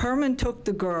 Herman took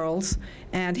the girls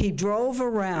and he drove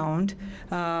around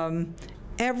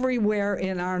everywhere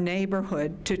in our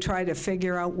neighborhood to try to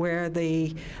figure out where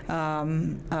the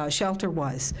shelter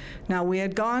was. Now, we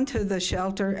had gone to the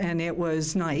shelter and it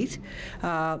was night,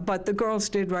 but the girls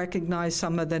did recognize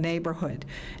some of the neighborhood.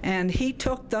 And he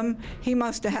took them, he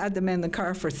must have had them in the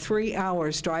car for 3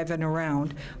 hours driving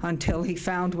around until he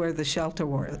found where the shelter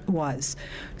was.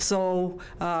 So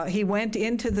he went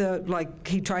into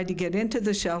he tried to get into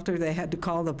the shelter. They had to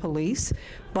call the police,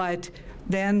 but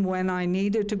then when I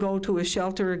needed to go to a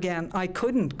shelter again, I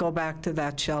couldn't go back to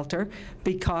that shelter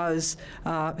because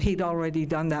he'd already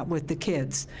done that with the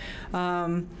kids.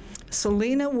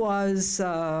 Selena was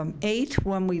 8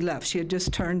 when we left. She had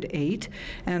just turned 8.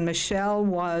 And Michelle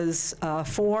was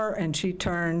 4, and she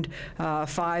turned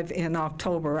 5 in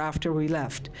October after we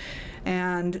left.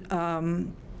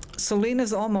 And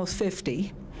Selena's almost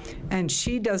 50, and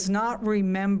she does not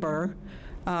remember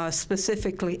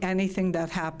specifically anything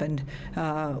that happened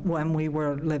when we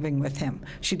were living with him.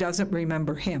 She doesn't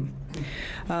remember him.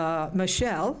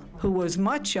 Michelle, who was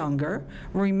much younger,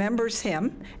 remembers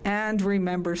him and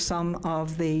remembers some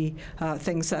of the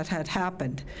things that had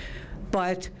happened.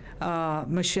 But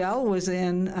Michelle was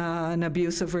in an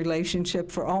abusive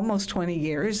relationship for almost 20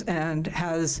 years and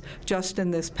has just in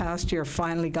this past year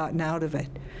finally gotten out of it.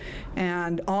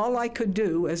 And all I could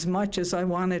do, as much as I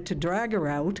wanted to drag her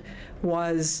out,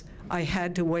 was I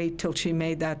had to wait till she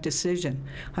made that decision.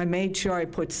 I made sure I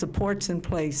put supports in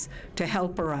place to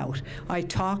help her out. I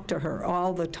talked to her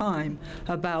all the time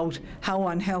about how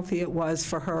unhealthy it was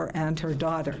for her and her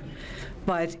daughter.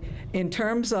 But in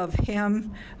terms of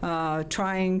him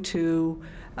trying to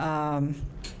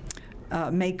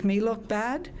make me look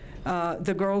bad,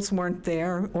 the girls weren't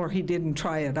there, or he didn't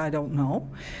try it, I don't know.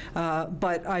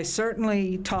 But I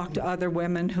certainly talked to other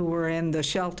women who were in the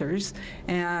shelters,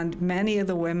 and many of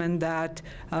the women that,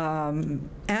 and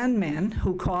men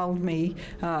who called me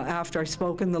after I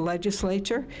spoke in the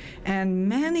legislature, and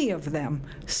many of them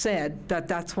said that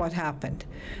that's what happened.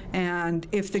 And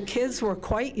if the kids were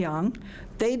quite young,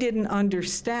 they didn't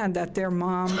understand that their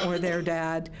mom or their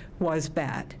dad was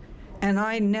bad. And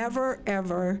I never,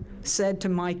 ever said to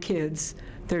my kids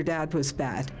their dad was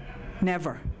bad.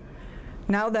 Never.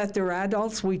 Now that they're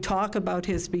adults, we talk about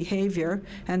his behavior,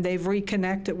 and they've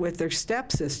reconnected with their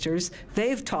stepsisters.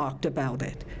 They've talked about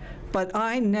it. But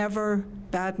I never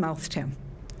badmouthed him.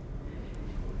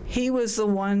 He was the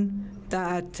one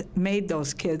that made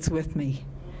those kids with me.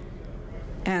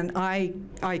 And I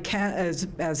can't,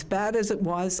 as bad as it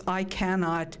was, I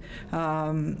cannot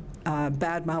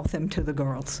badmouth him to the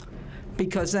girls,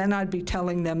 because then I'd be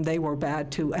telling them they were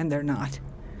bad too, and they're not.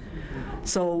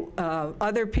 So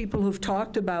other people who've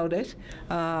talked about it,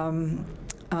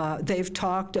 they've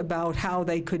talked about how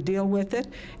they could deal with it,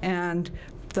 and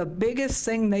the biggest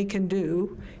thing they can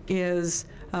do is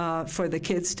for the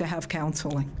kids to have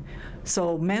counseling.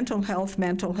 So mental health,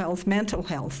 mental health, mental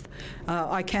health.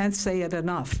 I can't say it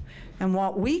enough. And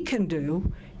what we can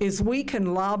do is we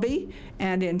can lobby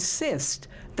and insist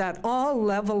that all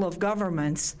level of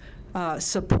governments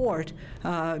support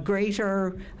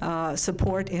greater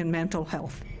support in mental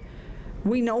health.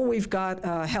 We know we've got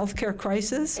a healthcare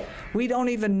crisis. We don't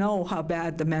even know how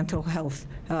bad the mental health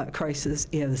crisis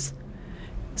is.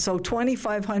 So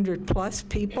 2,500 plus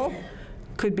people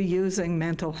could be using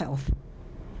mental health.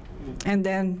 And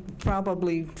then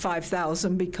probably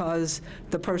 5,000 because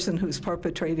the person who's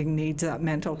perpetrating needs that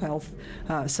mental health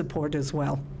support as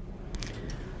well.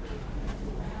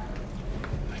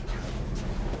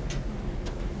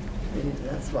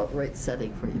 That's about right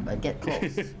setting for you, but get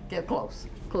close. Get close.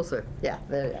 Closer. Yeah,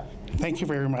 there you are. Thank you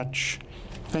very much.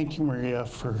 Thank you, Maria,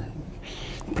 for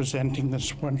presenting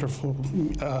this wonderful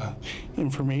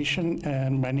information.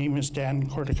 And my name is Dan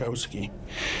Kortakowski.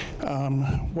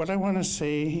 What I want to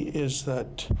say is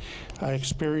that I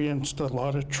experienced a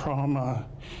lot of trauma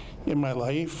in my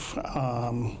life.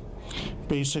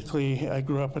 Basically, I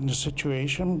grew up in a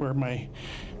situation where my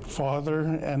father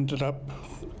ended up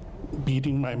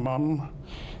beating my mom,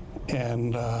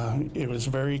 and it was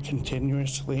very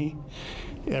continuously.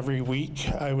 Every week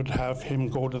I would have him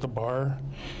go to the bar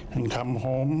and come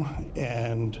home,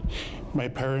 and my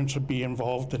parents would be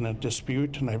involved in a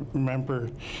dispute, and I remember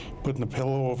putting the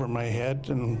pillow over my head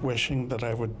and wishing that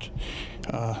I would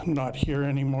not hear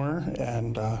anymore.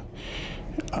 And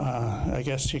I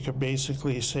guess you could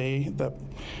basically say that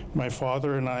my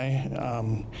father and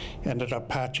I ended up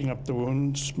patching up the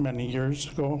wounds many years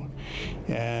ago,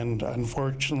 and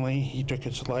unfortunately he took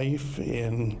his life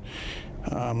in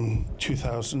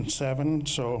 2007,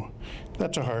 so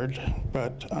that's hard.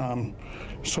 But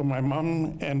so my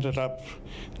mom ended up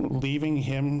leaving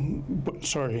him,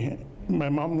 my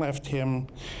mom left him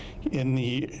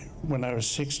when I was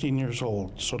 16 years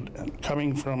old. So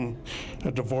coming from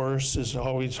a divorce is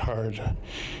always hard.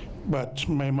 But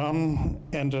my mom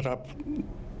ended up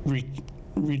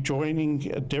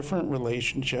rejoining a different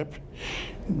relationship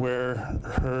where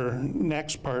her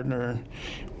next partner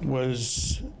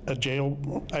was I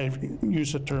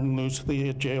use the term loosely,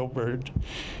 a jailbird,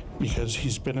 because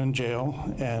he's been in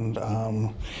jail, and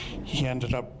he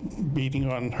ended up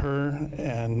beating on her.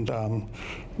 And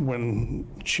when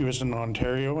she was in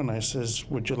Ontario, and I says,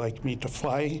 would you like me to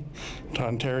fly to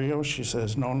Ontario? She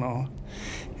says, no.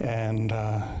 And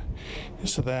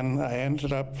so then I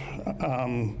ended up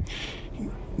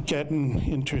getting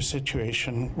into a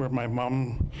situation where my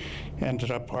mom ended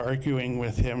up arguing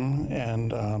with him,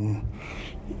 and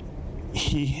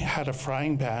he had a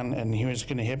frying pan and he was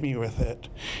going to hit me with it.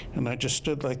 And I just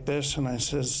stood like this and I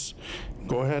says,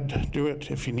 go ahead, do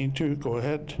it. If you need to, go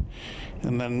ahead.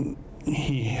 And then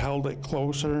he held it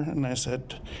closer and I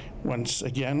said, once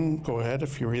again, go ahead.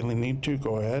 If you really need to,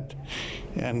 go ahead.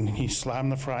 And he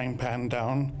slammed the frying pan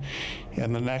down.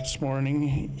 And the next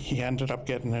morning, he ended up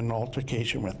getting in an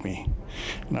altercation with me.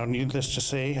 Now, needless to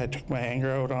say, I took my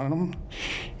anger out on him,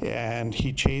 and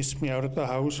he chased me out of the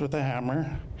house with a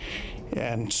hammer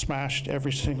and smashed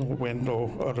every single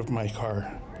window out of my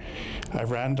car. I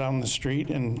ran down the street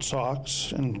in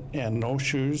socks and no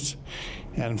shoes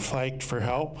and flagged for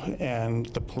help, and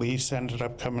the police ended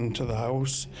up coming to the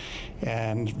house,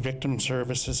 and victim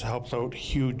services helped out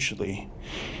hugely.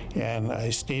 And I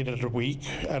stayed a week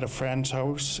at a friend's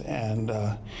house, and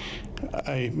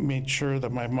I made sure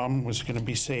that my mom was going to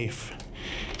be safe.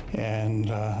 And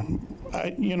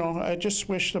I just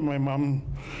wish that my mom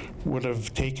would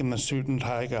have taken the suit and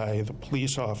tie guy, the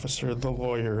police officer, the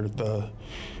lawyer, the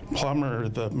plumber,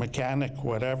 the mechanic,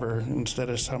 whatever, instead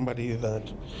of somebody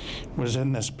that was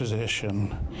in this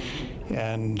position.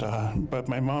 And but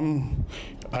my mom,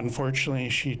 unfortunately,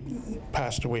 she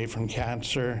passed away from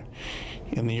cancer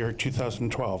in the year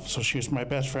 2012. So she was my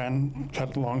best friend.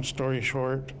 Cut a long story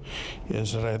short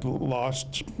is that I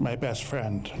lost my best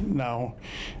friend. Now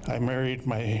I married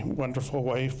my wonderful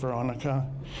wife, Veronica,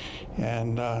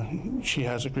 and she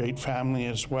has a great family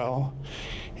as well.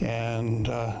 And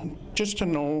just to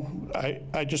know,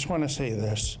 I just want to say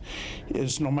this,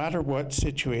 is no matter what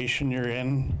situation you're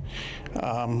in,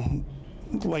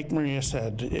 like Maria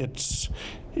said,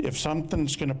 if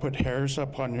something's going to put hairs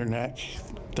up on your neck,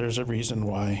 there's a reason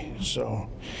why. So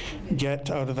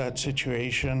get out of that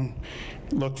situation,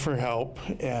 look for help,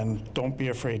 and don't be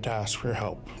afraid to ask for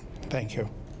help. Thank you.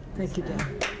 Thank you, Dan.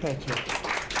 Thank you.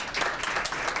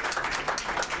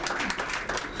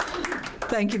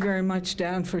 Thank you very much,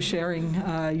 Dan, for sharing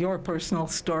your personal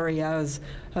story as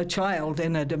a child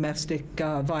in a domestic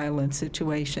violence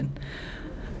situation.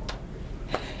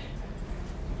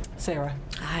 Sarah.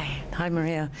 Hi,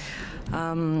 Maria.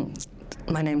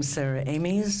 My name's Sarah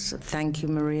Amies. Thank you,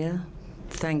 Maria.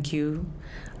 Thank you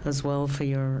as well for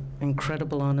your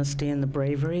incredible honesty and the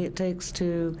bravery it takes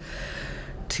to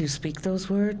speak those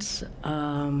words.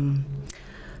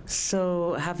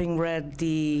 So having read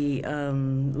the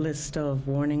list of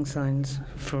warning signs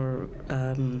for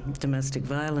domestic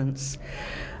violence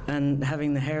and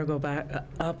having the hair go back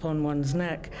up on one's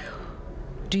neck,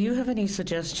 do you have any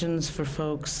suggestions for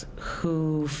folks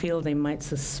who feel they might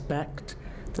suspect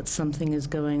that something is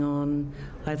going on,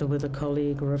 either with a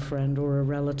colleague or a friend or a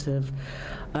relative,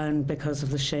 and because of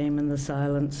the shame and the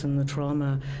silence and the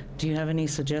trauma, do you have any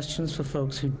suggestions for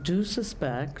folks who do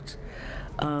suspect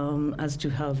as to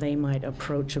how they might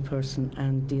approach a person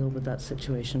and deal with that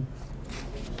situation?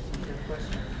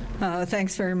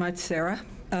 Thanks very much, Sarah.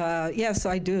 Yes,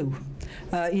 I do.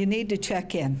 You need to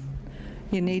check in.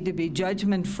 You need to be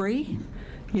judgment-free.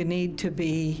 You need to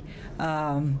be,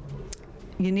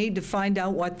 you need to find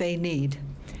out what they need.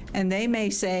 And they may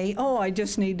say, oh, I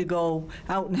just need to go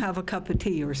out and have a cup of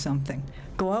tea or something.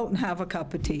 Go out and have a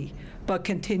cup of tea, but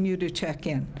continue to check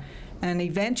in. And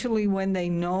eventually, when they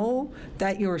know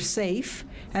that you're safe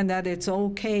and that it's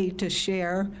okay to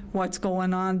share what's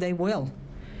going on, they will.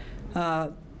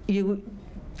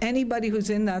 Anybody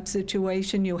who's in that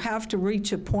situation, you have to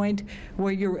reach a point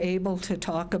where you're able to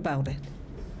talk about it.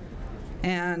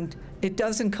 And it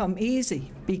doesn't come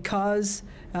easy because,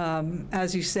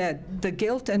 as you said, the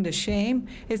guilt and the shame,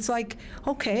 it's like,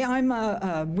 okay, I'm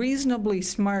a reasonably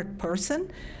smart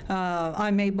person.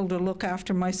 I'm able to look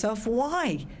after myself.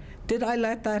 Why did I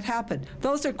let that happen?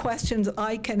 Those are questions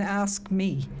I can ask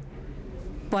me,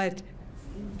 but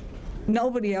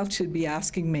nobody else should be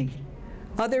asking me.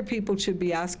 Other people should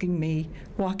be asking me,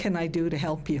 what can I do to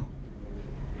help you?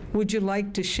 Would you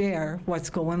like to share what's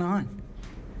going on?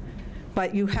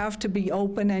 But you have to be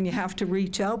open and you have to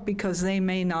reach out because they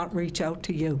may not reach out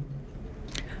to you.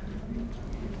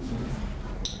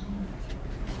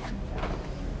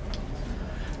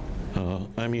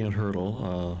 I'm Ian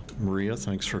Hurdle. Maria,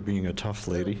 thanks for being a tough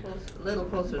lady. Little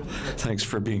closer. Thanks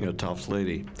for being a tough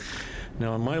lady.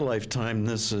 Now, in my lifetime,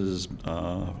 this has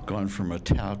gone from a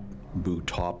taboo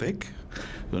topic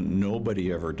that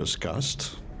nobody ever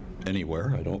discussed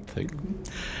anywhere, I don't think.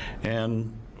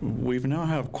 And we've now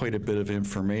have quite a bit of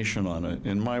information on it.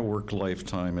 In my work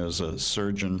lifetime as a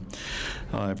surgeon,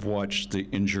 I've watched the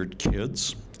injured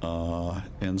kids,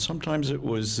 and sometimes it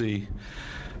was the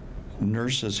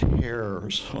nurse's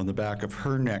hairs on the back of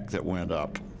her neck that went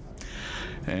up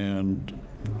and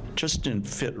just didn't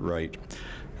fit right.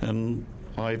 And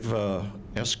I've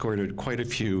escorted quite a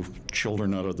few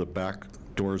children out of the back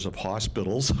doors of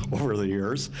hospitals over the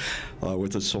years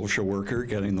with a social worker,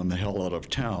 getting them the hell out of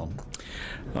town.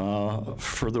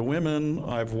 For the women,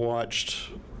 I've watched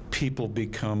people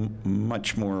become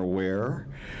much more aware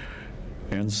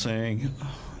and saying,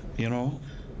 you know,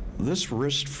 this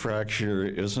wrist fracture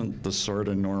isn't the sort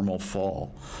of normal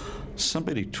fall.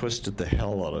 Somebody twisted the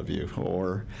hell out of you,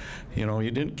 or, you know,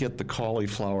 you didn't get the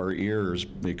cauliflower ears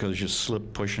because you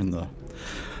slipped pushing the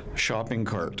shopping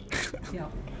cart. Yeah.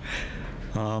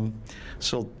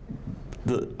 So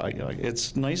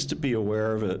it's nice to be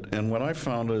aware of it. And what I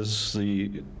found is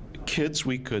the kids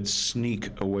we could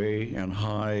sneak away and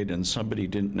hide, and somebody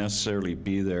didn't necessarily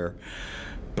be there.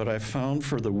 But I found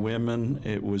for the women,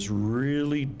 it was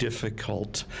really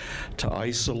difficult to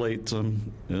isolate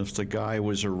them if the guy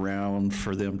was around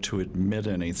for them to admit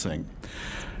anything.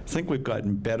 I think we've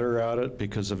gotten better at it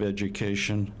because of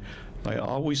education. I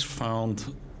always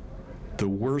found the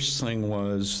worst thing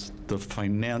was the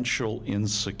financial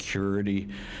insecurity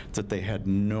that they had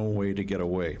no way to get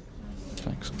away.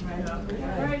 Thanks. Right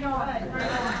on.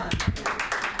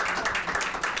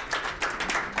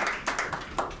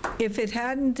 If it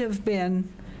hadn't have been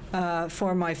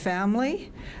for my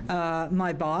family,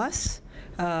 my boss,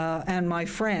 and my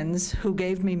friends who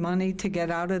gave me money to get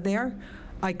out of there,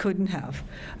 I couldn't have.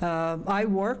 I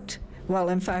worked. Well,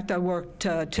 in fact, I worked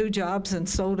 2 jobs and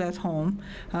sewed at home,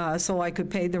 so I could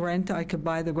pay the rent, I could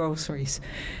buy the groceries.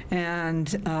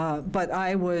 And but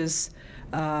I was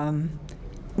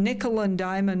nickel and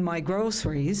diming my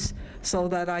groceries so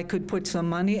that I could put some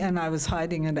money, and I was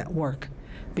hiding it at work,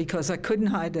 because I couldn't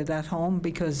hide it at home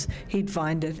because he'd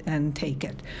find it and take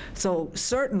it. So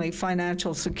certainly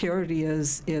financial security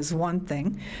is one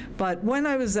thing. But when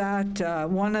I was at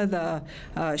one of the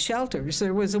shelters,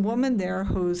 there was a woman there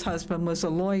whose husband was a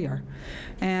lawyer.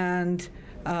 And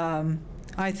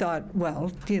I thought, well,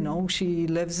 you know, she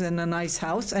lives in a nice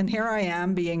house, and here I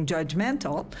am being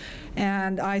judgmental.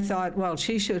 And I thought, well,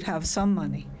 she should have some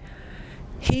money.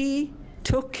 He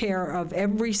took care of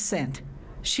every cent.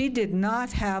 She did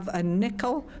not have a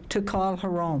nickel to call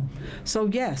her own. So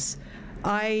yes,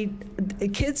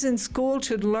 kids in school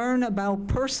should learn about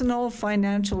personal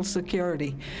financial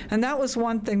security. And that was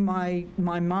one thing my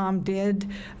mom did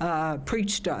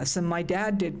preach to us, and my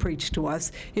dad did preach to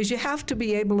us, is you have to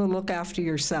be able to look after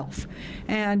yourself.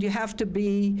 And you have to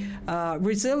be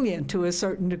resilient to a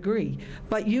certain degree.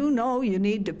 But you know you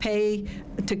need to pay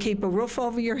to keep a roof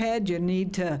over your head, you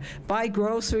need to buy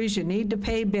groceries, you need to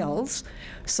pay bills.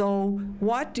 So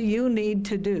what do you need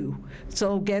to do?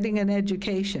 So getting an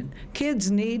education.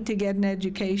 Kids need to get an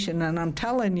education, and I'm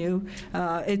telling you,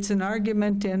 it's an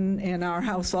argument in our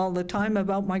house all the time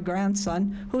about my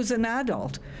grandson, who's an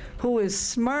adult, who is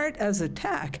smart as a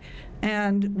tack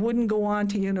and wouldn't go on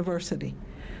to university.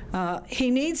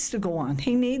 He needs to go on.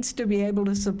 He needs to be able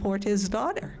to support his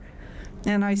daughter.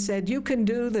 And I said, you can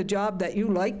do the job that you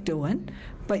like doing,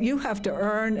 but you have to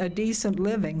earn a decent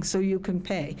living so you can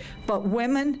pay. But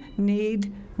women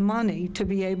need money to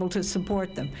be able to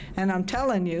support them. And I'm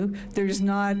telling you, there's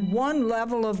not one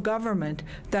level of government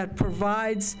that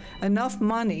provides enough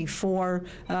money for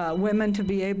women to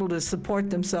be able to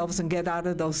support themselves and get out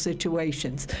of those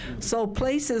situations. So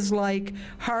places like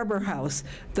Harbour House,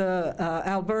 the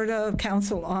Alberta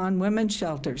Council on Women's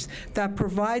Shelters, that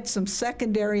provide some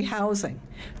secondary housing,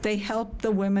 they help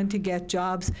the women to get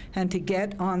jobs and to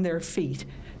get on their feet.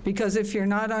 Because if you're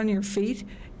not on your feet,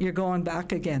 you're going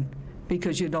back again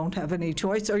because you don't have any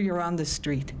choice or you're on the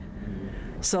street.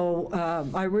 So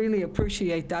I really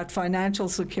appreciate that. Financial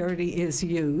security is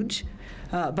huge,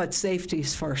 but safety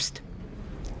is first.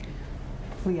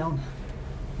 Leon.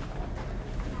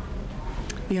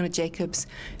 Leona Jacobs.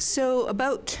 So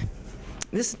about,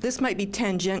 this might be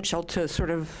tangential to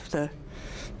sort of the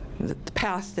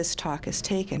path this talk has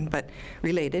taken, but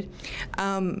related.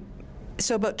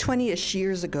 So about 20-ish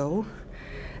years ago,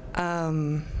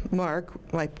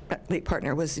 Mark, my late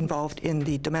partner, was involved in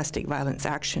the Domestic Violence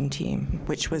Action Team,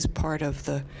 which was part of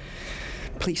the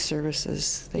police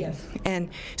services thing. Yes. And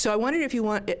so I wondered if you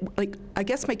want, like, I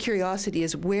guess my curiosity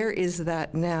is, where is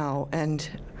that now, and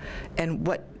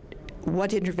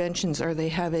what interventions are they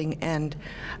having, and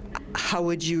how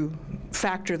would you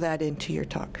factor that into your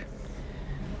talk?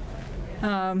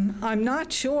 I'm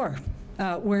not sure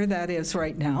where that is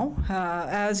right now.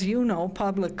 As you know,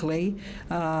 publicly,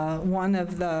 one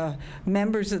of the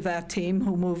members of that team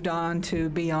who moved on to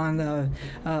be on the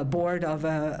board of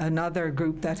another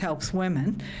group that helps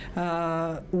women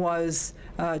was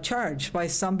charged by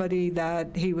somebody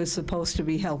that he was supposed to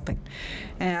be helping.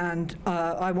 And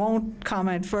I won't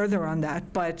comment further on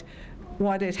that, but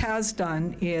what it has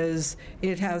done is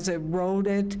it has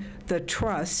eroded the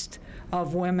trust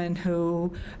of women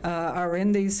who are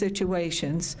in these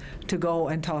situations to go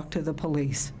and talk to the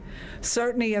police.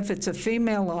 Certainly if it's a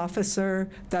female officer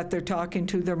that they're talking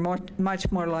to, they're much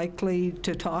more likely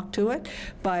to talk to it,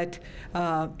 but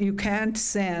you can't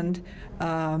send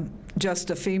just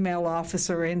a female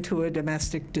officer into a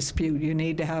domestic dispute. You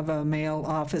need to have a male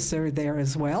officer there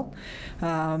as well.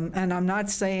 And I'm not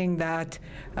saying that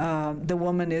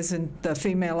the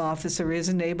female officer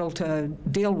isn't able to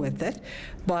deal with it,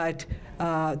 but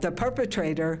the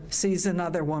perpetrator sees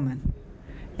another woman.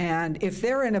 And if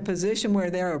they're in a position where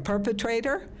they're a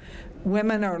perpetrator,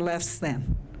 women are less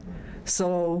than.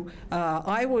 So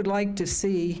I would like to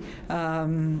see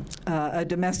a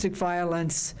domestic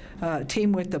violence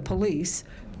team with the police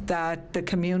that the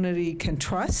community can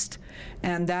trust,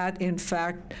 and that, in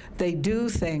fact, they do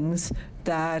things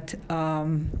that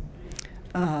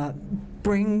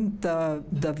bring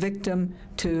the victim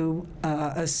to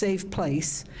a safe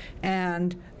place,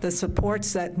 and the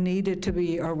supports that needed to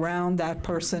be around that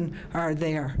person are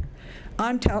there.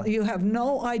 You have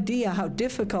no idea how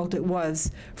difficult it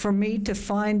was for me to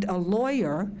find a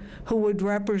lawyer who would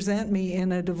represent me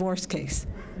in a divorce case.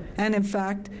 And in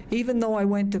fact, even though I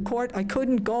went to court, I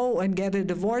couldn't go and get a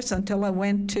divorce until I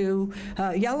went to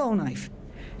Yellowknife.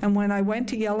 And when I went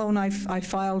to Yellowknife, I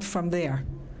filed from there.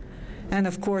 And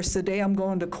of course, the day I'm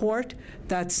going to court,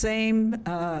 that same,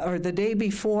 or the day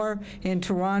before in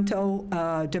Toronto,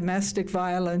 domestic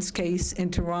violence case in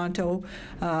Toronto,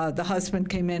 the husband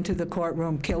came into the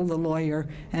courtroom, killed the lawyer,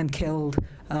 and killed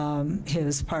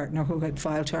his partner who had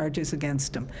filed charges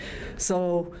against him.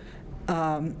 So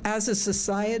as a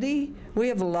society, we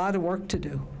have a lot of work to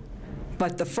do.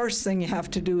 But the first thing you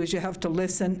have to do is you have to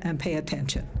listen and pay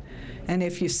attention. And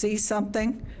if you see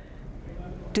something,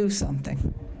 do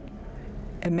something.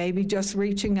 It may be just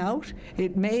reaching out.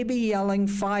 It may be yelling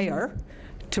fire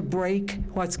to break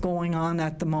what's going on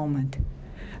at the moment.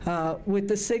 With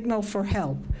the signal for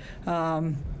help,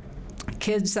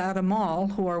 kids at a mall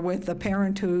who are with a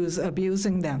parent who's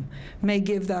abusing them may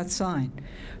give that sign.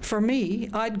 For me,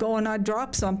 I'd go and I'd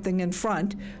drop something in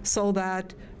front so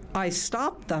that I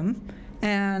stop them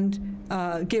and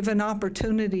give an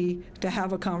opportunity to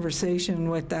have a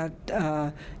conversation with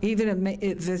that, even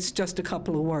if it's just a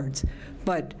couple of words.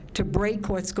 But to break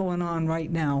what's going on right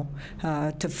now,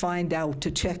 to find out, to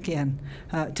check in,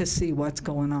 to see what's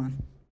going on.